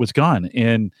 It was gone,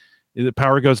 and the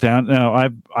power goes down. Now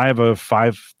I have a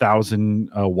 5,000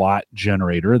 watt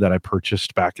generator that I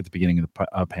purchased back at the beginning of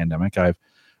the pandemic. I've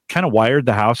kind of wired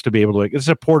the house to be able to, it's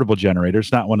a portable generator.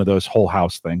 It's not one of those whole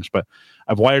house things, but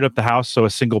I've wired up the house so a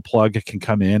single plug can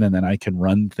come in, and then I can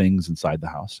run things inside the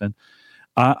house. And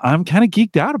I'm kind of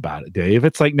geeked out about it, Dave.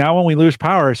 It's like now when we lose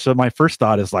power, so my first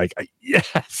thought is like,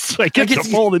 yes, I get to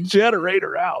pull the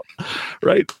generator out,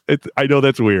 right? I know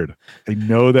that's weird.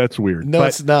 No,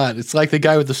 it's not. It's like the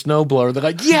guy with the snowblower. They're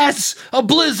like, yes, a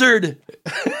blizzard.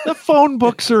 The phone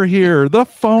books are here.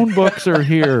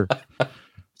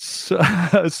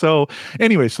 So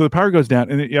anyway, so the power goes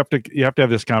down, and you have to have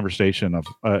this conversation of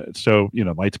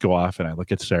lights go off, and I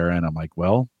look at Sarah, and I'm like,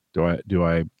 well, do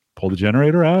I pull the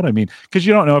generator out? I mean, because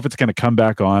you don't know if it's going to come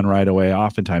back on right away.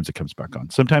 Oftentimes it comes back on.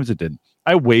 Sometimes it didn't.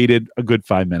 I waited a good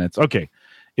 5 minutes. Okay,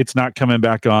 it's not coming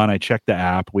back on. I checked the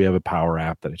app. We have a power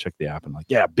app that I checked the app, and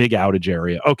big outage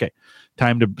area. Okay,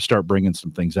 time to start bringing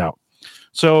some things out.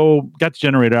 So got the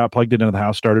generator out, plugged it into the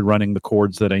house, started running the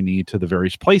cords that I need to the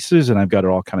various places, and I've got it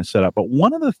all kind of set up. But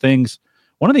one of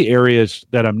the areas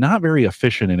that I'm not very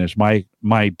efficient in is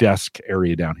my desk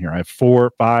area down here. I have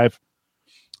 4, 5,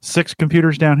 6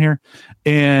 computers down here,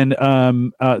 and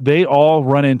they all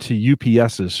run into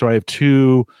UPSs. So I have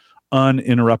 2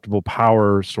 uninterruptible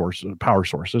power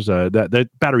sources. That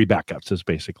battery backups is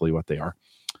basically what they are,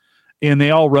 and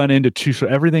they all run into 2. So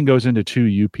everything goes into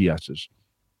 2 UPSs.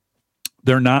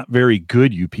 They're not very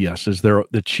good UPSs. They're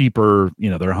the cheaper,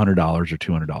 they're $100 or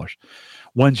 $200.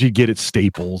 Ones you get at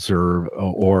Staples or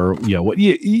a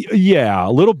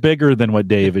little bigger than what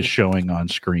Dave is showing on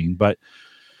screen, but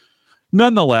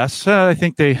nonetheless, I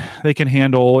think they can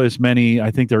handle as many.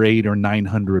 I think they're 800 or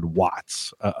 900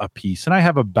 watts a piece, and I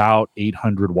have about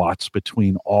 800 watts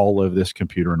between all of this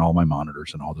computer and all my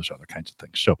monitors and all those other kinds of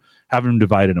things. So have them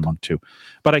divided among 2,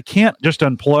 but I can't just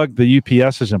unplug the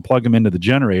UPSs and plug them into the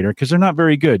generator because they're not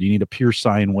very good. You need a pure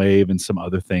sine wave and some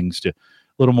other things to a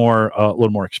little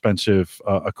more expensive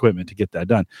equipment to get that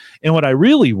done. And what I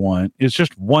really want is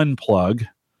just one plug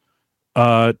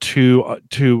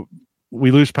to we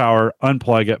lose power,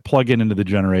 unplug it, plug it into the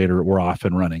generator, we're off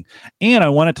and running. And I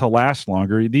want it to last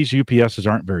longer. These UPSs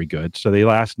aren't very good, so they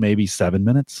last maybe 7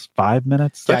 minutes, 5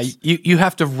 minutes. You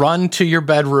have to run to your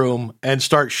bedroom and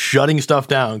start shutting stuff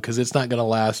down because it's not going to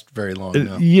last very long.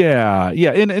 No. Yeah.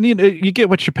 And you get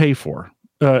what you pay for.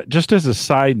 Just as a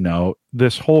side note,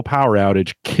 this whole power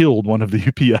outage killed one of the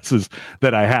UPSs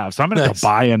that I have. So I'm going to have to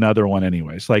buy another one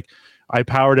anyways. Like, I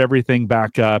powered everything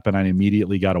back up, and I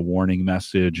immediately got a warning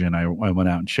message, and I went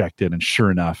out and checked it, and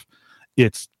sure enough,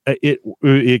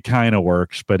 it kind of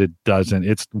works, but it doesn't.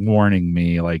 It's warning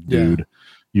me like, dude,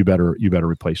 you better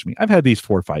replace me. I've had these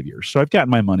 4 or 5 years, so I've gotten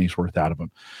my money's worth out of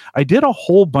them. I did a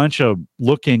whole bunch of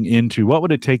looking into what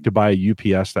would it take to buy a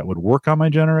UPS that would work on my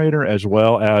generator, as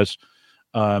well as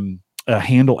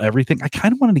handle everything. I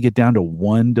kind of wanted to get down to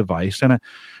one device, and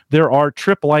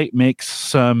Tripp Lite makes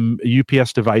some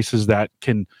UPS devices that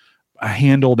can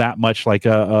handle that much, like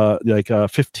a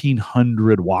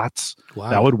 1,500 watts. Wow.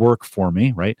 That would work for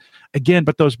me, right? Again,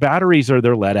 but those batteries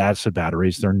they're lead acid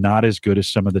batteries. They're not as good as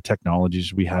some of the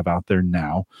technologies we have out there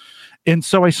now. And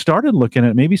so I started looking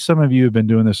at, maybe some of you have been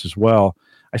doing this as well.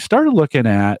 I started looking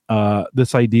at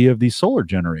this idea of these solar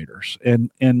generators,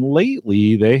 and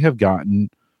lately they have gotten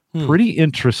pretty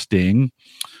interesting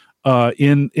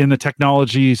in the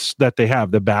technologies that they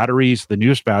have. The batteries, the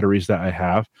newest batteries that I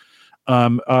have,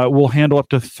 will handle up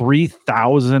to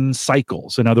 3,000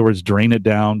 cycles. In other words, drain it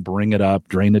down, bring it up,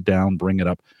 drain it down, bring it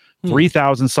up.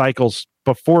 3,000 cycles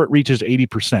before it reaches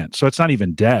 80%. So it's not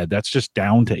even dead. That's just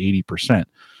down to 80%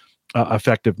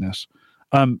 effectiveness.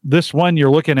 This one you're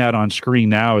looking at on screen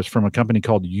now is from a company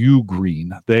called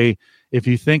Ugreen. If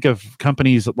you think of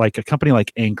companies like a company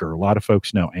like Anchor, a lot of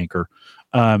folks know Anchor.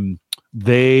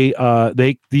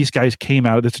 These guys came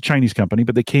out of, it's a Chinese company,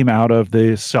 but they came out of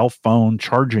the cell phone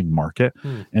charging market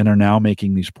and are now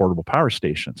making these portable power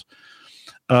stations.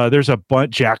 There's a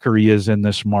bunch, Jackery is in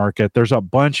this market. There's a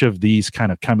bunch of these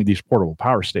these portable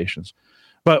power stations.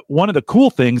 But one of the cool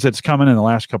things that's coming in the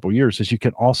last couple of years is you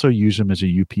can also use them as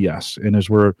a UPS. And as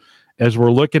we're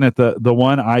looking at the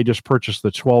one I just purchased,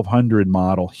 the 1200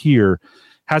 model here,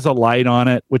 has a light on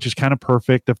it, which is kind of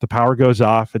perfect. If the power goes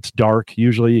off, it's dark.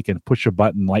 Usually you can push a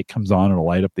button, light comes on, it'll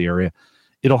light up the area.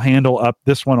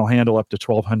 This one will handle up to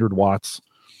 1200 watts,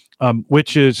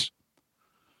 which is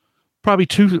probably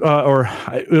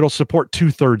it'll support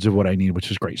 2/3 of what I need, which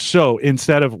is great. So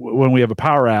instead of, when we have a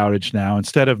power outage now,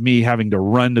 instead of me having to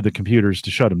run to the computers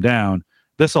to shut them down,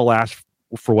 this will last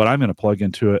for what I'm going to plug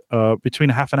into it between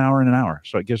a half an hour and an hour.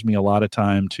 So it gives me a lot of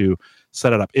time to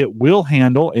set it up. It will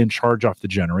handle and charge off the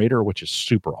generator, which is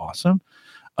super awesome.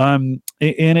 And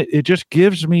it just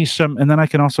gives me some, and then I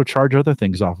can also charge other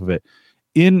things off of it.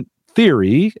 In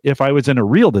theory, if I was in a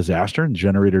real disaster and the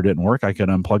generator didn't work, I could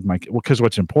unplug because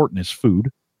what's important is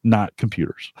food, not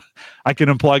computers. I can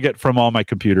unplug it from all my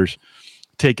computers,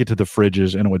 take it to the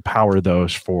fridges, and it would power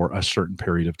those for a certain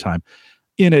period of time.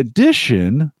 In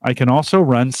addition, I can also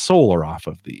run solar off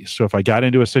of these. So if I got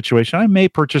into a situation, I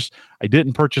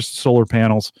didn't purchase the solar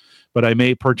panels, but I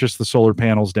may purchase the solar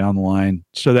panels down the line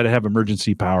so that I have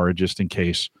emergency power just in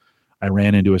case I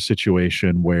ran into a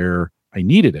situation where I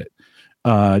needed it.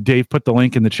 Dave put the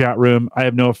link in the chat room. I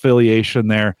have no affiliation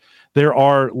there. There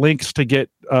are links to get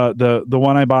the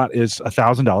one I bought is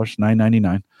 $1,000,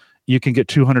 $999. You can get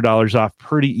 $200 off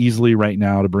pretty easily right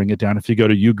now to bring it down. If you go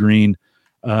to Ugreen,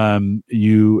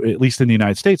 you, at least in the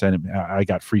United States, I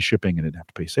got free shipping and didn't have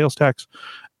to pay sales tax.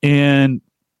 And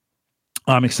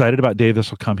I'm excited about Dave.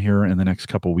 This will come here in the next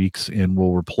couple of weeks and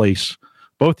will replace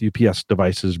both UPS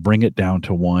devices, bring it down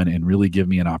to one, and really give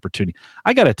me an opportunity.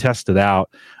 I got to test it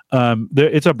out.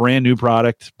 It's a brand new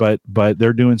product, but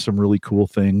they're doing some really cool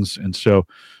things. And so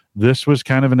this was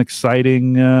kind of an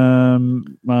exciting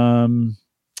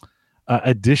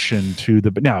addition to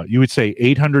the, now you would say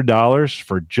 $800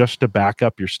 for just to back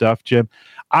up your stuff, Jim.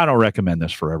 I don't recommend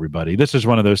this for everybody. This is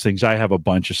one of those things. I have a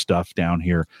bunch of stuff down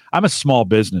here. I'm a small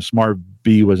business. Marv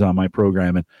B was on my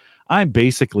program, and I'm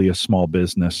basically a small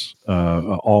business,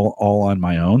 all on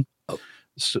my own.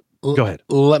 So, go ahead.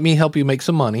 Let me help you make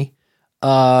some money.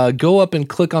 Go up and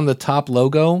click on the top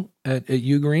logo at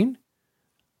Ugreen.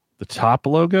 The top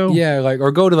logo? Yeah,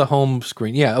 or go to the home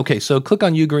screen. Yeah, okay. So click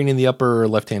on Ugreen in the upper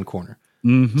left-hand corner.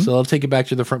 Mm-hmm. So I'll take you back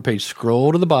to the front page.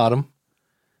 Scroll to the bottom,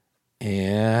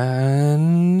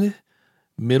 and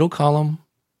middle column,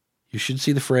 you should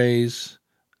see the phrase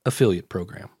affiliate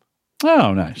program.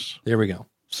 Oh, nice. There we go.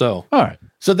 So, all right.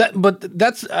 So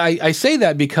I say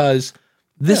that because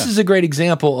this is a great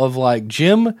example of, like,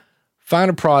 Jim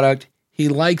found a product, he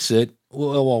likes it.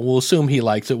 Well, we'll assume he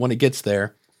likes it when it gets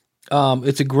there.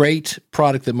 It's a great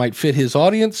product that might fit his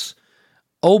audience.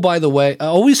 Oh, by the way,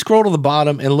 always scroll to the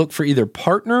bottom and look for either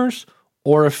partners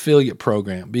or affiliate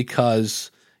program,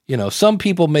 because, some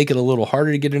people make it a little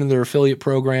harder to get into their affiliate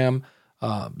program.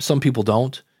 Some people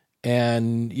don't.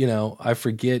 And, I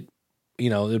forget,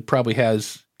 it probably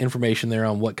has information there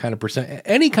on what kind of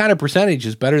any kind of percentage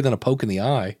is better than a poke in the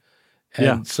eye.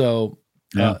 And so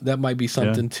that might be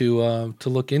something to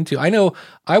look into. I know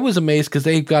I was amazed because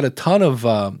they've got a ton of,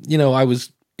 I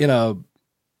was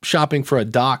shopping for a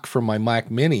dock for my Mac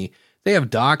Mini. They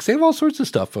have docks. They have all sorts of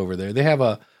stuff over there. They have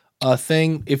a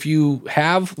thing. If you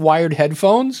have wired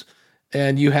headphones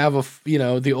and you have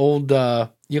the old,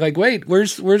 you're like, wait,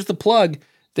 where's the plug?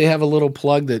 They have a little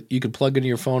plug that you can plug into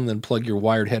your phone and then plug your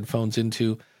wired headphones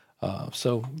into.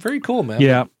 So very cool, man.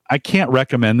 Yeah. I can't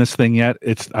recommend this thing yet.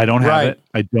 I don't have it.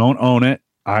 I don't own it.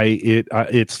 I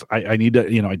need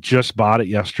to, I just bought it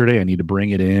yesterday. I need to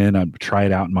bring it in. I'll try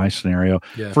it out in my scenario.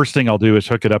 Yeah. First thing I'll do is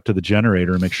hook it up to the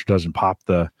generator and make sure it doesn't pop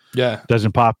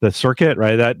the circuit,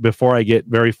 right? That before I get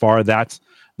very far, that's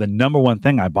the number one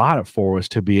thing I bought it for, was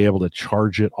to be able to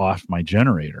charge it off my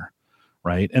generator.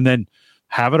 Right. And then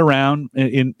have it around.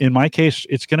 In my case,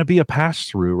 it's going to be a pass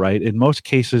through, right? In most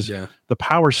cases, the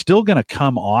power's still going to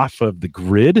come off of the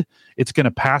grid. It's going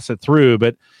to pass it through,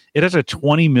 but it has a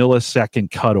 20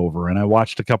 millisecond cutover. And I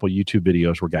watched a couple YouTube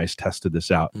videos where guys tested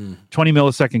this out. 20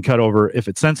 millisecond cutover. If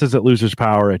it senses it loses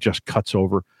power, it just cuts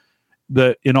over.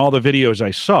 In all the videos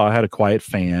I saw, I had a quiet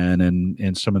fan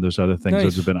and some of those other things. Nice.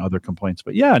 Those have been other complaints,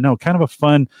 but kind of a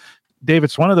fun, Dave,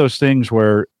 it's one of those things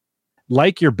where,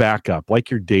 like your backup,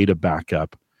 like your data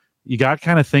backup, you got to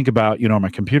kind of think about, my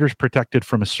computer's protected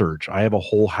from a surge. I have a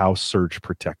whole house surge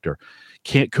protector.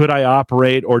 could I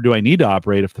operate, or do I need to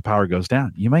operate if the power goes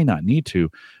down? You may not need to,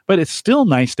 but it's still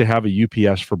nice to have a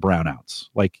UPS for brownouts.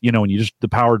 Like, when the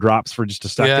power drops for just a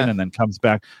second and then comes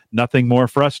back. Nothing more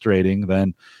frustrating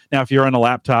than, now if you're on a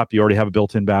laptop, you already have a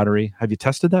built-in battery. Have you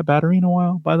tested that battery in a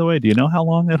while, by the way? Do you know how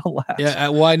long it'll last? Yeah,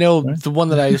 well, I know the one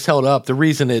that I just held up, the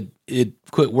reason it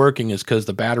quit working is because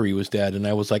the battery was dead. And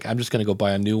I was like, I'm just going to go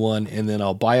buy a new one, and then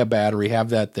I'll buy a battery, have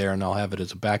that there, and I'll have it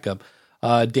as a backup.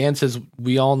 Dan says,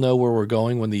 we all know where we're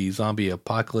going when the zombie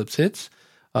apocalypse hits.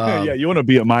 Yeah, you want to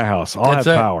be at my house. I'll have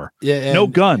power. Yeah, no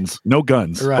guns,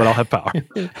 right. But I'll have power.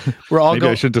 Maybe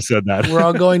I shouldn't have said that. We're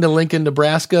all going to Lincoln,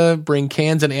 Nebraska, bring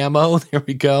cans and ammo. There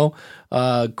we go.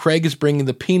 Craig is bringing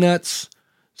the peanuts.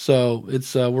 So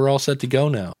it's we're all set to go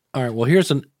now. All right, well,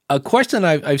 here's a question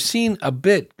I've seen a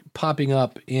bit popping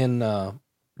up in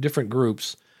different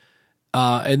groups.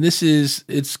 And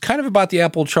it's kind of about the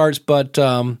Apple charts, but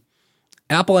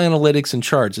Apple Analytics and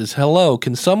charts is, hello,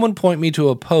 can someone point me to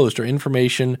a post or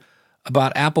information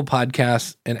about Apple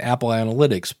Podcasts and Apple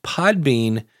Analytics?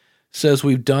 Podbean says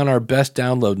we've done our best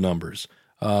download numbers,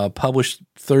 published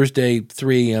Thursday,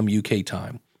 3 a.m. UK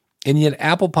time. And yet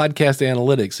Apple Podcast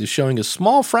Analytics is showing a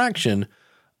small fraction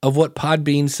of what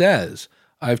Podbean says.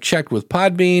 I've checked with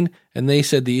Podbean, and they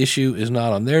said the issue is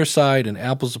not on their side, and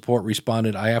Apple support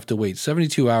responded, I have to wait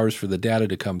 72 hours for the data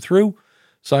to come through,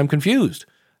 so I'm confused.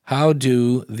 How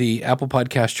do the Apple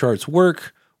Podcast charts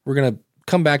work? We're going to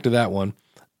come back to that one.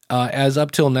 As up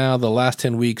till now, the last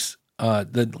 10 weeks,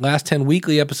 the last 10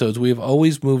 weekly episodes, we have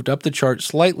always moved up the chart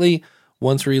slightly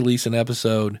once we release an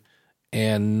episode,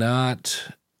 and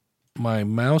not, my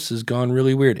mouse has gone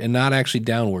really weird, and not actually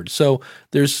downward. So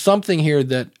there's something here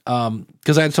that,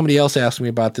 because I had somebody else ask me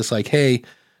about this, like, hey,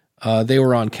 they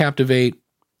were on Captivate.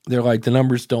 They're like, the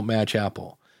numbers don't match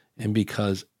Apple. And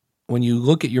because when you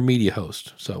look at your media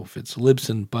host, so if it's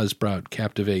Libsyn, Buzzsprout,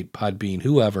 Captivate, Podbean,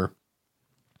 whoever,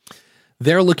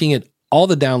 they're looking at all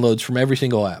the downloads from every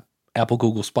single app, Apple,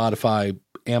 Google, Spotify,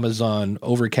 Amazon,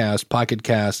 Overcast, Pocket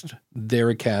Cast,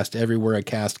 Theracast, Everywhere a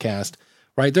Cast,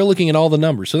 right? They're looking at all the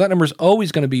numbers. So that number is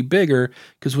always going to be bigger,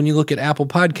 because when you look at Apple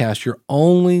Podcasts, you're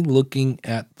only looking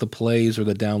at the plays or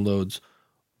the downloads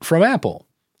from Apple.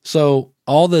 So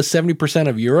all the 70%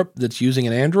 of Europe that's using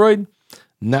an Android,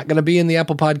 not going to be in the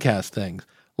Apple Podcast things.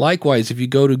 Likewise, if you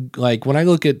go to, like, when I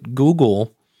look at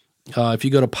Google, if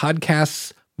you go to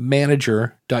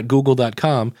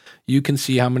podcastmanager.google.com, you can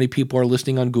see how many people are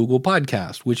listening on Google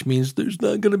Podcast, which means there's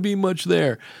not going to be much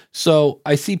there. So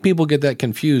I see people get that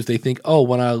confused. They think, oh,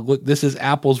 when I look, this is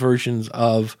Apple's versions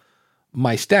of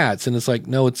my stats. And it's like,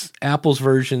 no, it's Apple's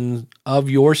version of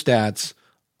your stats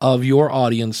of your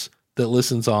audience that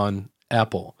listens on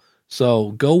Apple.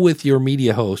 So go with your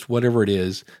media host, whatever it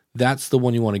is. That's the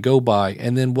one you want to go by.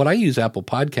 And then what I use Apple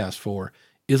Podcasts for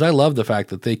is I love the fact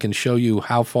that they can show you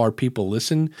how far people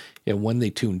listen and when they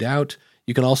tuned out.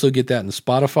 You can also get that in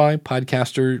Spotify,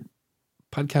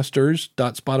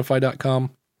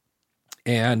 podcasters.spotify.com.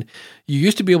 And you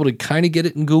used to be able to kind of get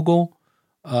it in Google,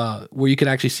 where you can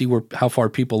actually see how far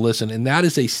people listen. And that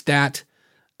is a stat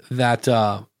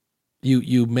that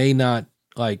you may not,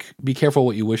 like, be careful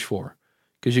what you wish for.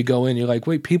 Because you go in, you're like,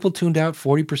 wait, people tuned out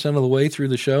 40% of the way through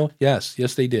the show? Yes,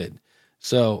 they did.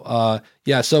 So,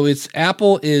 so it's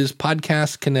Apple is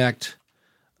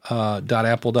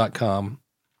podcastconnect.apple.com.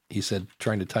 He said,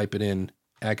 trying to type it in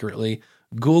accurately.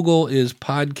 Google is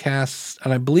podcasts,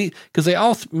 and I believe, because they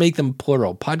all make them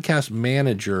plural,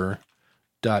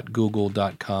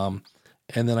 podcastmanager.google.com.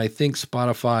 And then I think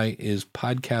Spotify is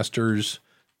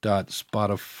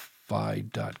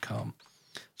podcasters.spotify.com.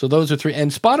 So those are three.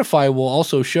 And Spotify will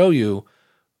also show you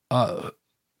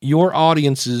your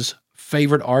audience's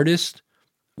favorite artist,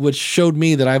 which showed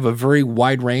me that I have a very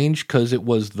wide range, because it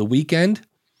was The Weeknd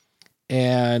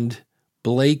and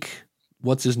Blake,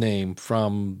 what's his name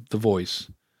from The Voice?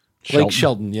 Blake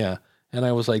Shelton, yeah. And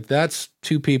I was like, that's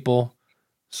two people.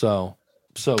 So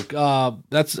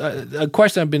that's a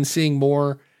question I've been seeing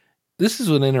more. This is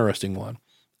an interesting one.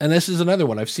 And this is another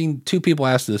one. I've seen two people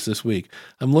ask this week.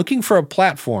 I'm looking for a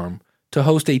platform to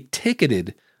host a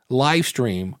ticketed live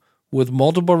stream with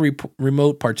multiple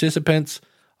remote participants.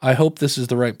 I hope this is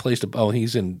the right place to... Oh,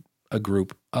 he's in a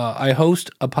group. I host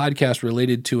a podcast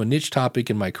related to a niche topic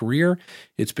in my career.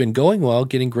 It's been going well,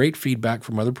 getting great feedback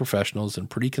from other professionals, and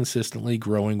pretty consistently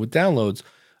growing with downloads.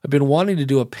 I've been wanting to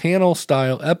do a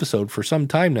panel-style episode for some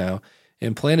time now,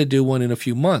 and plan to do one in a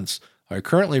few months. I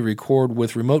currently record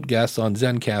with remote guests on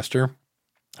Zencastr.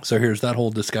 So here's that whole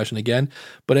discussion again.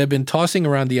 But I've been tossing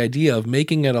around the idea of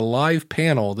making it a live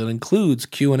panel that includes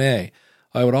Q&A.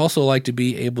 I would also like to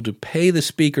be able to pay the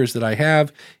speakers that I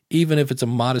have, even if it's a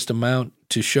modest amount,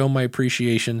 to show my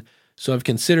appreciation. So I've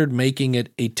considered making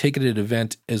it a ticketed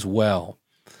event as well.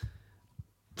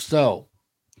 So,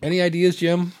 any ideas,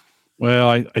 Jim? Well,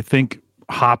 I think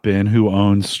Hopin, who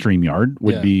owns StreamYard,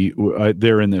 would be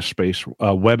they're in this space.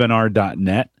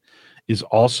 Webinar.net is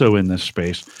also in this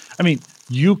space. I mean,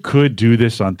 you could do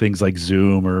this on things like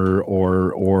Zoom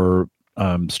or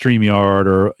StreamYard,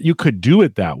 or you could do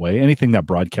it that way, anything that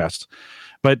broadcasts.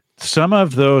 But some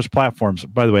of those platforms,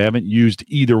 by the way, I haven't used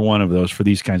either one of those for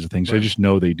these kinds of things. Right. I just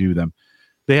know they do them.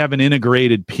 They have an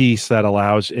integrated piece that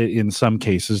allows, in some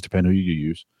cases, depending on who you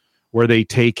use, where they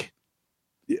take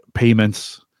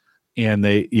payments and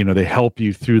they help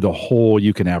you through the whole.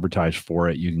 You can advertise for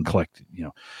it. You can collect,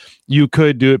 you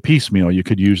could do it piecemeal. You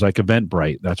could use like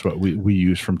Eventbrite. That's what we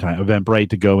use from time. Eventbrite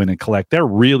to go in and collect. They're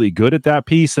really good at that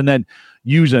piece. And then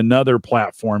use another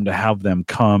platform to have them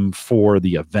come for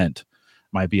the event.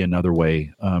 Might be another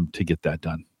way to get that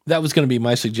done. That was going to be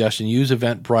my suggestion. Use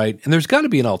Eventbrite. And there's got to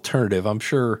be an alternative. I'm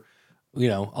sure,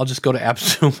 I'll just go to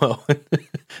AppSumo and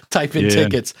type in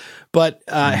tickets. But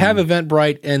have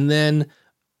Eventbrite, and then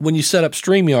when you set up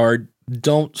StreamYard,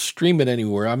 don't stream it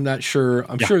anywhere. I'm not sure.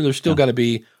 I'm sure there's still got to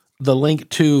be the link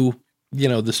to,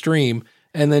 the stream,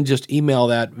 and then just email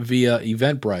that via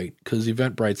Eventbrite, because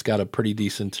Eventbrite's got a pretty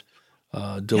decent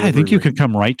delivery. Yeah, I think you can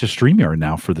come right to StreamYard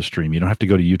now for the stream. You don't have to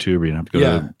go to YouTube, or you don't have to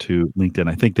go to LinkedIn.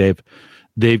 I think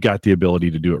they've got the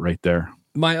ability to do it right there.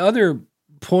 My other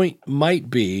point might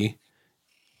be,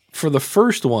 for the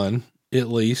first one, at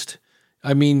least,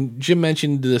 I mean, Jim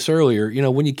mentioned this earlier,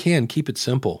 when you can, keep it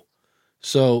simple.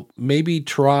 So maybe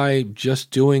try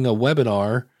just doing a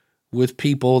webinar with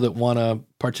people that want to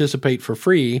participate for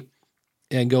free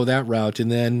and go that route. And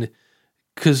then,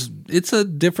 because it's a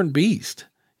different beast.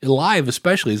 Live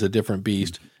especially is a different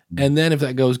beast. And then if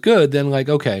that goes good, then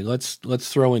okay, let's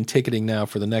throw in ticketing now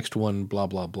for the next one, blah,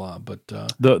 blah, blah. But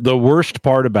the worst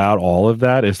part about all of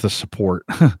that is the support.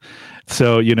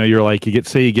 So, you're like,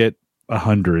 you get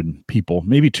 100 people,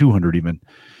 maybe 200 even.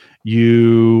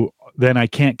 Then I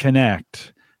can't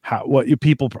connect.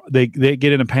 They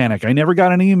get in a panic. I never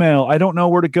got an email. I don't know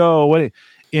where to go.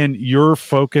 And you're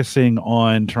focusing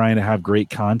on trying to have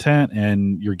great content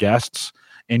and your guests,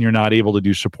 and you're not able to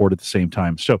do support at the same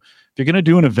time. So if you're going to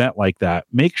do an event like that,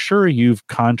 make sure you've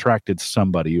contracted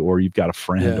somebody, or you've got a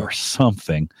friend or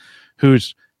something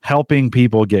who's helping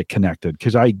people get connected.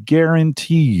 Because I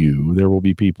guarantee you there will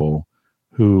be people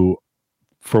who,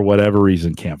 for whatever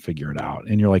reason, can't figure it out.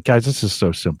 And you're like, guys, this is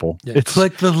so simple. Yeah,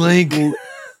 click the link.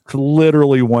 It's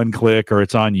literally one click, or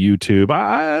it's on YouTube.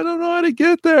 I don't know how to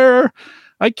get there.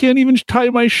 I can't even tie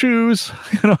my shoes.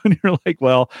 And you're like,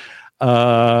 well,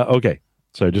 okay.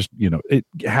 So just,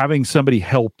 having somebody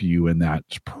help you in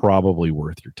that's probably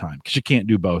worth your time, because you can't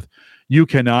do both. You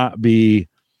cannot be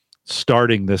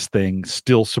starting this thing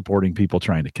still supporting people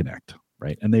trying to connect,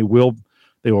 right? And they will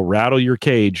rattle your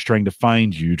cage trying to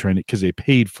find you, because they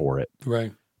paid for it.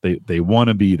 Right. They want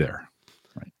to be there.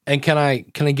 Right. And can I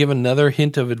give another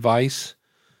hint of advice?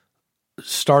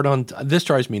 This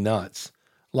drives me nuts.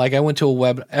 Like, I went to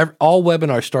all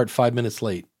webinars start 5 minutes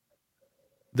late.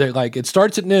 They're like, it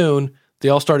starts at noon. They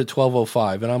all start at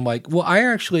 12:05. And I'm like, well, I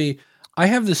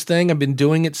have this thing. I've been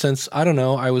doing it since, I don't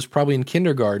know, I was probably in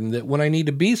kindergarten, that when I need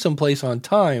to be someplace on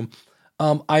time,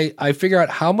 I figure out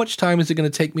how much time is it going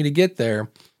to take me to get there.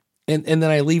 And then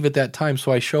I leave at that time.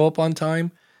 So I show up on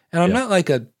time, and I'm not like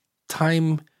a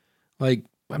time, I'm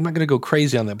not going to go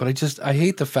crazy on that, but I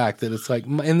hate the fact that it's like,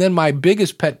 and then my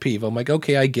biggest pet peeve, I'm like,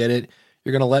 okay, I get it.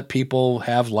 You're going to let people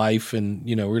have life, and,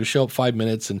 we're going to show up 5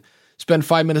 minutes and spend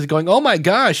 5 minutes going, oh my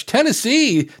gosh,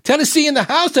 Tennessee in the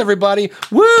house, everybody.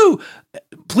 Woo!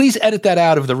 Please edit that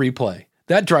out of the replay.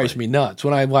 That drives me nuts.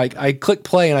 When I click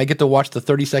play and I get to watch the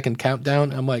 30-second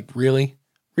countdown, I'm like, really?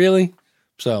 Really?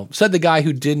 So, said the guy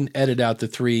who didn't edit out the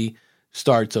 3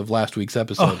 starts of last week's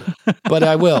episode. But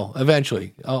I will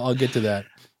eventually. I'll get to that.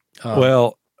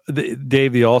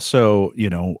 Dave, also,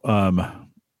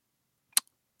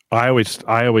 I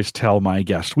always tell my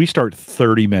guests, we start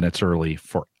 30 minutes early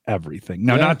for everything.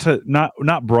 Now,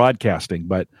 not broadcasting,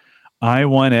 but I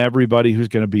want everybody who's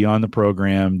going to be on the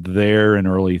program there in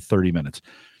early 30 minutes.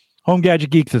 Home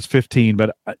Gadget Geeks is 15,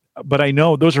 but I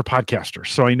know those are podcasters,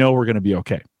 so I know we're going to be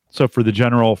okay. So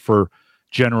for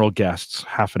general guests,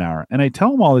 half an hour. And I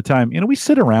tell them all the time, we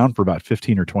sit around for about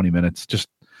 15 or 20 minutes, just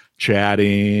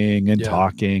chatting and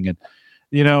talking. And,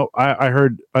 I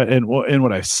heard, and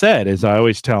what I said is, I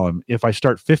always tell them, if I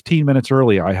start 15 minutes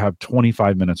early, I have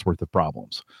 25 minutes worth of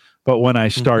problems. But when I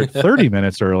start 30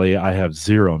 minutes early, I have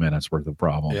 0 minutes worth of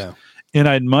problems. Yeah. And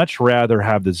I'd much rather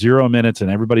have the 0 minutes and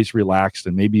everybody's relaxed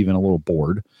and maybe even a little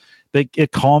bored,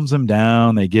 it calms them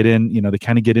down. They get in, they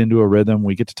kind of get into a rhythm.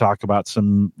 We get to talk about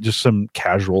some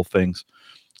casual things.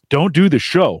 Don't do the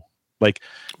show. Like,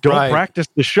 don't practice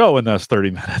the show in those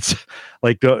 30 minutes.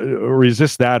 Like,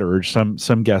 resist that urge.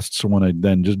 Some guests want to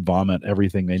then just vomit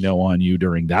everything they know on you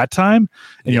during that time.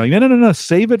 And you're like, no,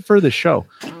 save it for the show.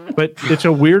 But it's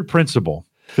a weird principle.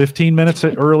 15 minutes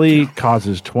early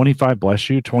causes 25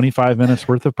 minutes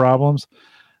worth of problems.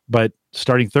 But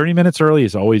starting 30 minutes early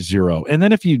is always 0. And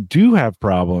then if you do have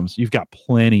problems, you've got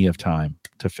plenty of time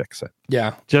to fix it.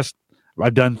 Yeah.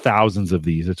 I've done thousands of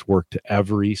these. It's worked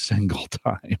every single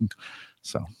time.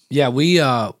 So yeah, we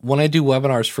when I do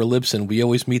webinars for Libsyn, we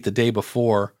always meet the day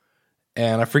before,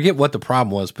 and I forget what the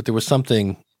problem was, but there was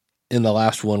something in the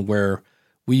last one where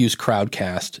we use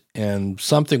Crowdcast and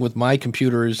something with my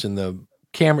computers and the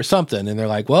camera, something, and they're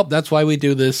like, well, that's why we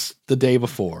do this the day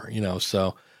before,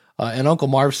 so and Uncle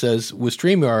Marv says with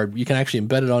StreamYard, you can actually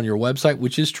embed it on your website,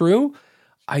 which is true.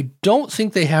 I don't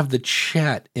think they have the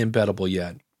chat embeddable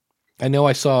yet. I know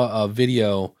I saw a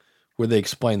video where they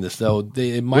explained this, though.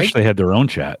 Wish they had their own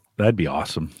chat. That'd be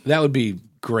awesome. That would be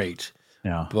great.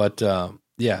 Yeah. But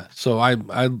yeah, so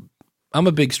I'm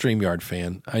a big StreamYard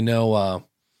fan. I know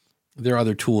there are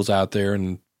other tools out there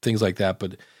and things like that,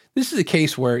 but this is a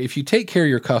case where if you take care of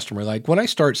your customer, like when I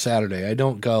start Saturday,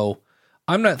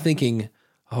 I'm not thinking,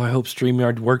 oh, I hope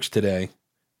StreamYard works today.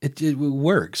 It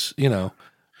works,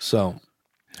 so.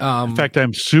 In fact,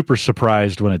 I'm super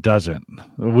surprised when it doesn't.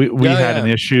 We had an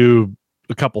issue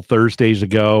a couple Thursdays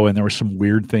ago, and there were some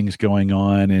weird things going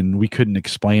on, and we couldn't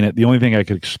explain it. The only thing I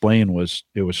could explain was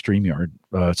it was StreamYard,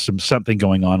 something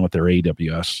going on with their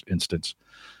AWS instance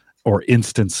or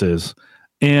instances,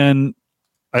 and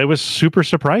it was super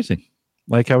surprising.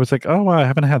 Like I was like, oh, I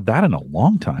haven't had that in a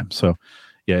long time. So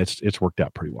yeah, it's worked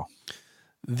out pretty well.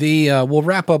 We'll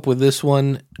wrap up with this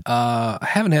one. I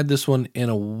haven't had this one in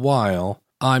a while.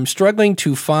 I'm struggling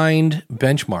to find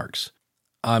benchmarks.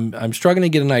 I'm struggling to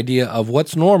get an idea of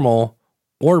what's normal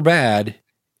or bad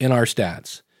in our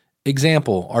stats.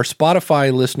 Example, our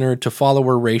Spotify listener to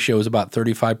follower ratio is about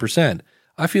 35%.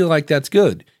 I feel like that's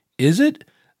good. Is it?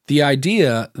 The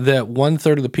idea that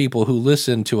 1/3 of the people who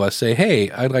listen to us say, hey,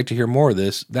 I'd like to hear more of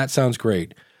this, that sounds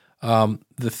great. The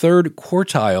third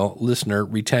quartile listener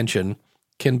retention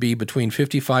can be between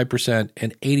 55%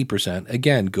 and 80%.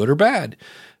 Again, good or bad.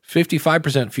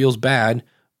 55% feels bad,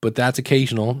 but that's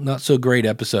occasional, not so great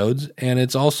episodes. And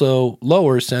it's also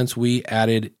lower since we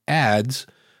added ads.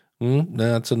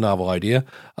 That's a novel idea.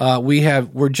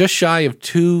 We're just shy of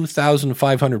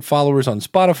 2,500 followers on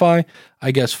Spotify. I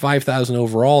guess 5,000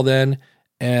 overall then,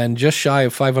 and just shy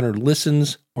of 500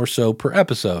 listens or so per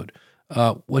episode,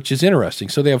 which is interesting.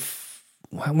 So they have,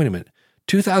 wait a minute,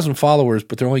 2,000 followers,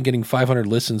 but they're only getting 500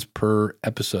 listens per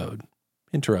episode.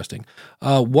 Interesting.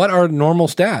 What are normal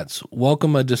stats?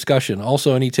 Welcome a discussion.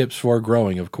 Also, any tips for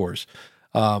growing, of course.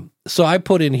 So I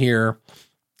put in here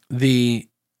the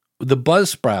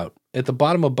Buzzsprout. At the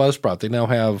bottom of Buzzsprout, they now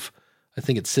have, I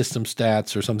think it's system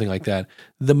stats or something like that.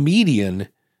 The median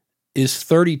is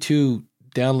 32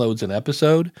 downloads an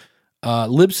episode.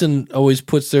 Libsyn always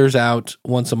puts theirs out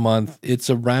once a month. It's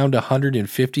around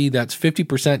 150. That's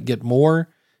 50% get more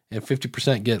and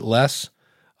 50% get less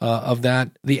of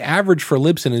that. The average for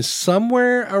Libsyn is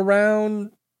somewhere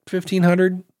around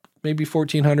 1,500, maybe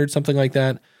 1,400, something like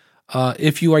that.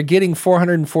 If you are getting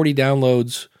 440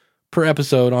 downloads per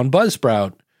episode on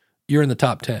Buzzsprout, you're in the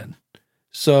top 10.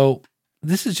 So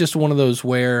this is just one of those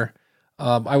where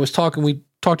we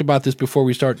talked about this before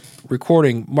we start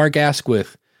recording. Mark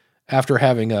Asquith, after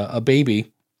having a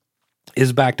baby,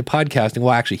 is back to podcasting.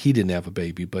 Well, actually, he didn't have a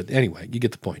baby, but anyway, you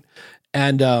get the point.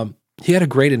 And he had a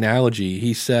great analogy.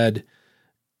 He said,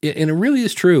 and it really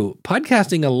is true,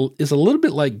 podcasting is a little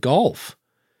bit like golf,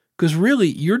 because really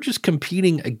you're just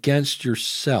competing against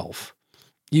yourself.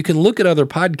 You can look at other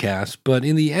podcasts, but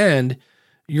in the end,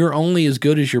 you're only as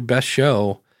good as your best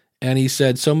show. And he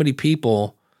said so many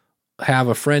people have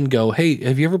a friend go, hey,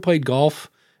 have you ever played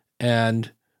golf?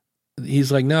 And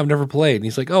he's like, no, I've never played. And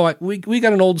he's like, oh, we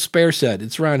got an old spare set.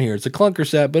 It's around here. It's a clunker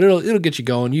set, but it'll get you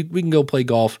going. We can go play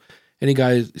golf. And the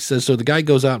guy says, so the guy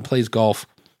goes out and plays golf,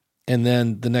 and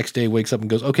then the next day wakes up and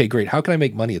goes, okay, great. How can I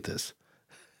make money at this?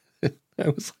 I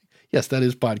was like, yes, that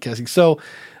is podcasting. So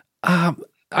I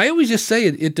always just say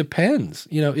it depends.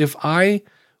 If I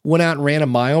went out and ran a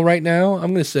mile right now,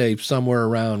 I'm going to say somewhere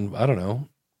around, I don't know,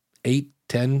 8,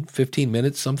 10, 15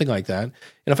 minutes, something like that. And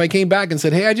if I came back and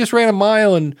said, hey, I just ran a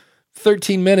mile in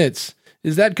 13 minutes,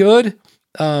 is that good?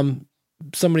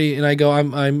 Somebody, and I go,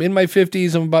 I'm in my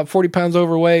 50s, I'm about 40 pounds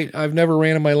overweight, I've never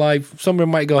ran in my life.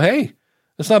 Somebody might go, hey,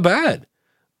 that's not bad.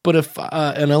 But if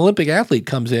an Olympic athlete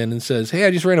comes in and says, hey,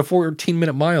 I just ran a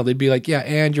 14-minute mile, they'd be like, yeah,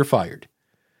 and you're fired.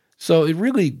 So it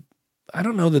really, I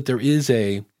don't know that there is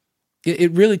it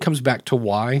really comes back to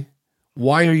why.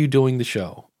 Why are you doing the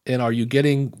show? And are you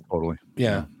getting... Totally.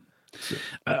 Yeah.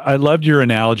 I loved your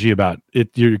analogy about it.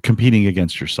 You're competing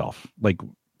against yourself. Like,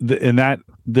 and that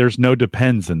there's no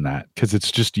depends in that because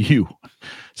it's just you.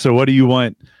 So what do you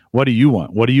want? What do you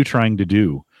want? What are you trying to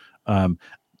do? The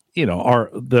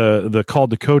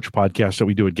Called to Coach podcast that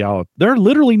we do at Gallup, there are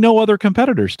literally no other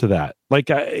competitors to that. Like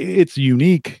it's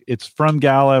unique. It's from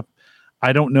Gallup.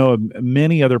 I don't know of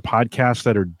many other podcasts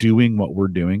that are doing what we're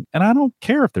doing. And I don't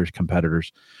care if there's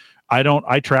competitors.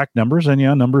 I track numbers, and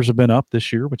numbers have been up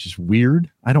this year, which is weird.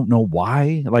 I don't know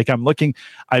why. Like I'm looking,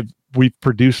 we've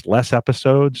produced less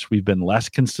episodes. We've been less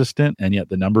consistent, and yet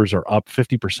the numbers are up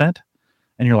 50%.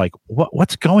 And you're like,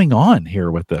 what's going on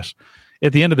here with this?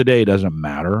 At the end of the day, it doesn't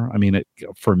matter. I mean,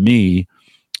 for me,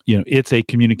 it's a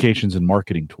communications and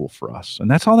marketing tool for us.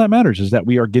 And that's all that matters, is that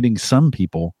we are getting some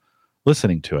people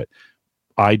listening to it.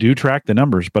 I do track the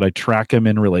numbers, but I track them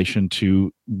in relation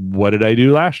to what did I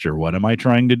do last year? What am I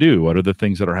trying to do? What are the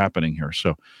things that are happening here?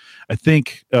 So I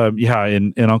think,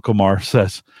 and Uncle Mar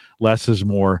says, less is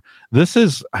more. This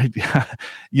is,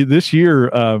 this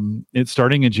year, it's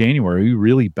starting in January, we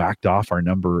really backed off our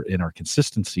number in our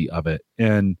consistency of it.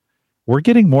 And we're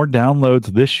getting more downloads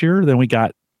this year than we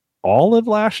got all of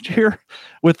last year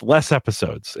with less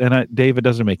episodes. And Dave, it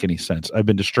doesn't make any sense. I've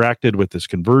been distracted with this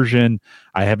conversion.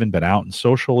 I haven't been out in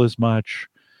social as much.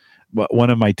 But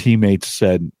one of my teammates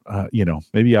said,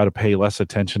 maybe you ought to pay less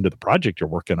attention to the project you're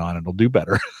working on and it'll do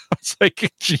better. It's like,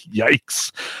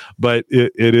 yikes. But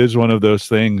it is one of those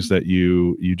things that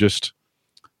you just,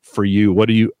 for you,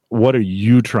 what are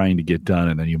you trying to get done?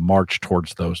 And then you march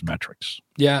towards those metrics.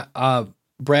 Yeah.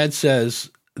 Brad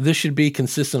says, this should be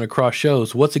consistent across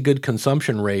shows. What's a good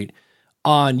consumption rate?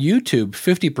 On YouTube,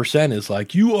 50% is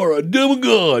like, you are a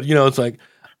demigod. It's like,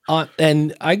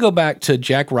 and I go back to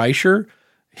Jack Reischer.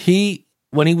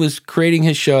 When he was creating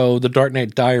his show, The Dark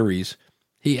Knight Diaries,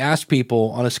 he asked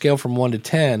people on a scale from 1 to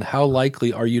 10, how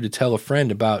likely are you to tell a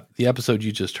friend about the episode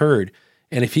you just heard?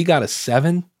 And if he got a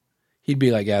 7, he'd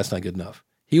be like, yeah, it's not good enough.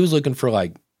 He was looking for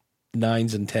like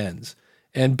 9s and 10s.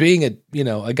 And being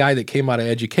a guy that came out of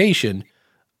education,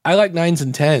 I like 9s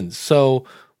and 10s. So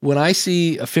when I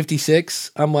see a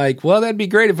 56, I'm like, well, that'd be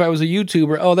great if I was a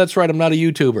YouTuber. Oh, that's right, I'm not a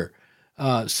YouTuber.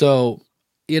 So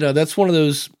that's one of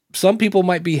those. Some people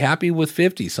might be happy with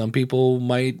 50. Some people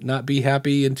might not be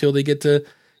happy until they get to,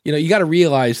 you got to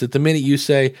realize that the minute you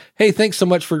say, hey, thanks so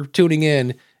much for tuning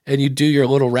in, and you do your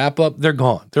little wrap up, they're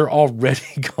gone. They're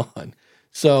already gone.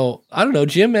 So I don't know,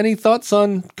 Jim, any thoughts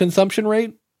on consumption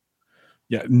rate?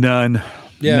 Yeah, none.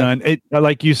 Yeah. None.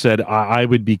 Like you said, I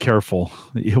would be careful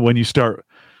when you start,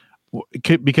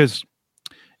 because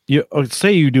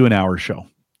say you do an hour show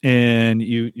and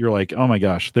you're like, oh my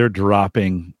gosh, they're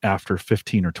dropping after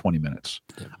 15 or 20 minutes.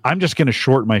 Yeah. I'm just going to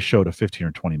shorten my show to 15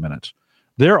 or 20 minutes.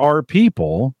 There are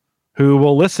people who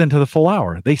will listen to the full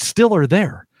hour. They still are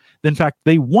there. In fact,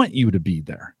 they want you to be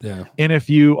there. Yeah. And if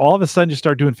you all of a sudden just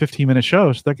start doing 15-minute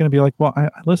shows, they're going to be like, well, I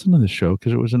listened to this show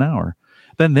because it was an hour.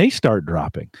 Then they start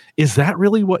dropping. Is that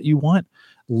really what you want?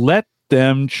 Let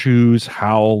them choose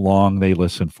how long they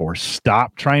listen for.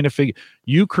 Stop trying to figure.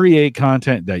 You create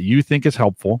content that you think is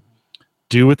helpful.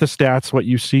 Do with the stats what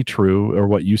you see true or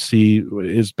what you see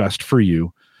is best for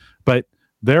you. But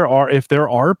if there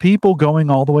are people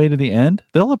going all the way to the end,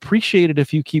 they'll appreciate it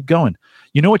if you keep going.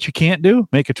 You know what you can't do?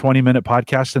 Make a 20-minute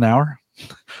podcast an hour.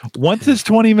 Once it's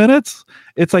 20 minutes,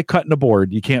 it's like cutting a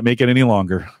board. You can't make it any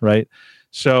longer, right?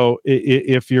 So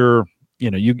if you're,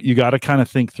 you got to kind of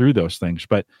think through those things.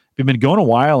 But if you've been going a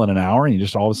while in an hour and you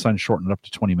just all of a sudden shorten it up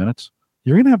to 20 minutes,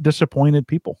 you're going to have disappointed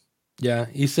people. Yeah.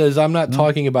 He says, I'm not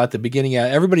talking about the beginning.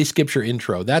 Everybody skips your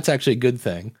intro. That's actually a good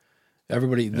thing.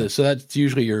 Everybody. So that's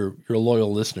usually your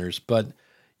loyal listeners, but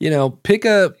pick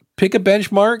a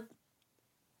benchmark,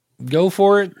 go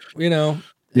for it.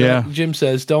 Yeah. Like Jim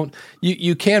says,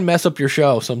 you can mess up your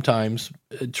show sometimes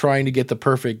trying to get the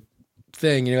perfect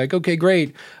thing. And you're like, okay,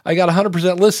 great. I got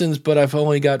 100% listens, but I've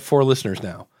only got 4 listeners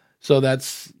now. So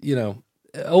that's,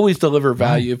 always deliver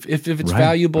value. Right. If it's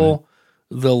valuable,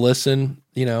 they'll listen,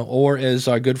 or as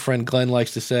our good friend Glenn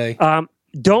likes to say,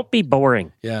 don't be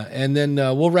boring. Yeah. And then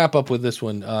we'll wrap up with this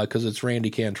one because it's Randy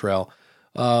Cantrell.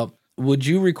 Would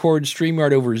you record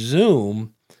StreamYard over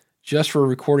Zoom just for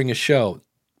recording a show?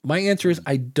 My answer is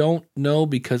I don't know,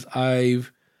 because I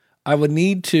would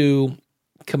need to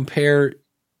compare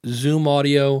Zoom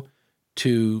audio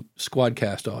to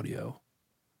Squadcast audio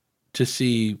to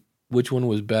see which one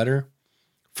was better.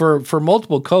 For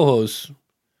multiple co-hosts,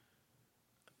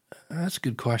 That's a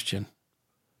good question.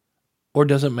 Or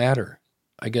does it matter?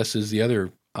 I guess is the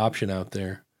other option out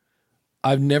there.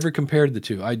 I've never compared the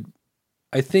two.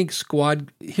 I think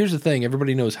Squad, here's the thing.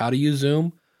 Everybody knows how to use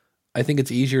Zoom. I think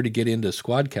it's easier to get into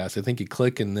Squadcast. I think you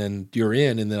click and then you're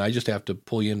in, and then I just have to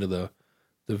pull you into the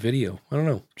video. I don't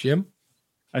know. Jim?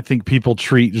 I think people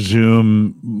treat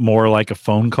Zoom more like a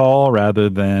phone call rather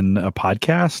than a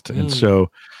podcast. And so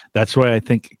that's why I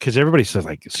think, because everybody says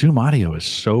like Zoom audio is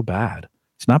so bad.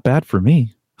 It's not bad for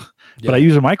me, but I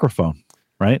use a microphone,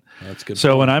 right? That's good.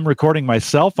 So when I'm recording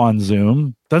myself on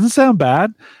Zoom, doesn't sound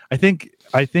bad. I think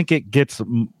it gets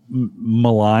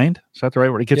maligned. Is that the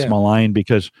right word? It gets maligned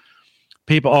because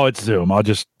people, it's Zoom. I'll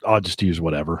just use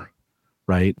whatever.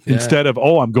 Right. Yeah. Instead of,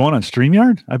 I'm going on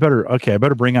StreamYard. I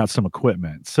better bring out some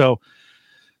equipment. So,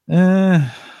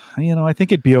 I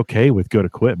think it'd be okay with good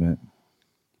equipment.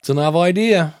 It's a novel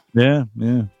idea. Yeah.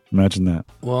 Imagine that.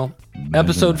 Well,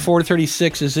 episode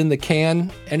 436 is in the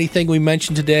can. Anything we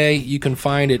mentioned today, you can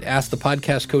find at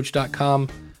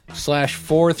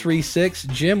askthepodcastcoach.com/436.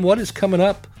 Jim, what is coming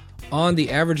up on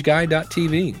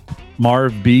theaverageguy.tv?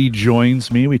 Marv B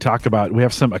joins me. We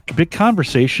have a big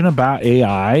conversation about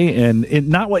AI, and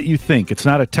not what you think. It's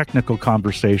not a technical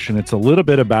conversation. It's a little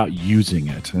bit about using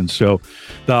it. And so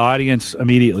the audience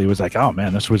immediately was like, oh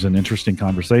man, this was an interesting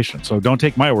conversation. So don't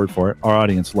take my word for it. Our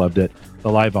audience loved it.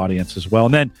 The live audience as well.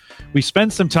 And then we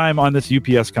spent some time on this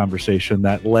UPS conversation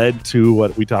that led to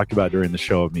what we talked about during the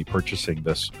show of me purchasing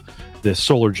this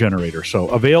solar generator. So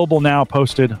available now,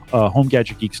 posted,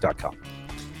 homegadgetgeeks.com.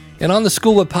 And on the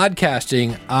School of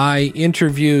Podcasting, I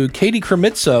interview Katie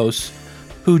Kremitzos,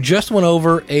 who just went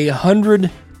over 100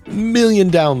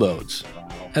 million downloads.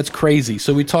 That's crazy.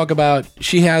 So we talk about,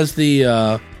 she has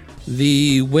the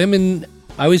women,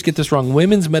 I always get this wrong,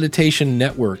 Women's Meditation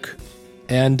Network.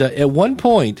 And at one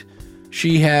point,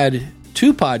 she had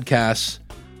 2 podcasts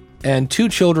and 2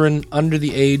 children under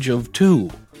the age of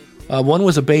 2. One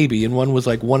was a baby and one was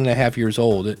like 1.5 years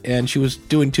old, and she was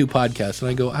doing 2 podcasts.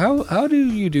 And I go, how do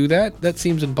you do that? That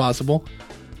seems impossible.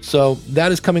 So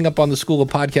that is coming up on the School of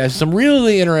Podcasting. Some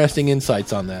really interesting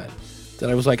insights on that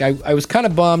I was like, I was kind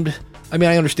of bummed. I mean,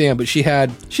 I understand, but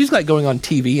she's like going on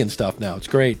TV and stuff now. It's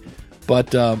great.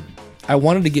 But I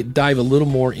wanted to dive a little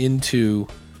more into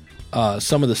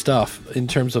some of the stuff in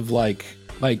terms of like,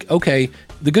 okay,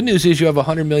 the good news is you have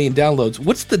 100 million downloads.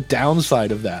 What's the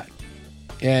downside of that?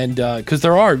 And because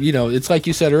there are, it's like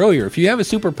you said earlier, if you have a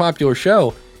super popular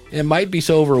show, it might be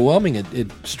so overwhelming,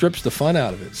 it strips the fun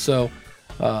out of it. So,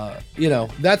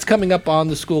 that's coming up on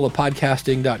the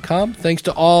schoolofpodcasting.com. Thanks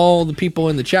to all the people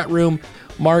in the chat room,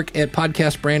 Mark at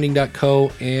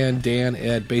podcastbranding.co and Dan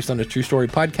at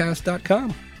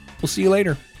basedonatruestorypodcast.com. We'll see you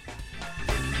later.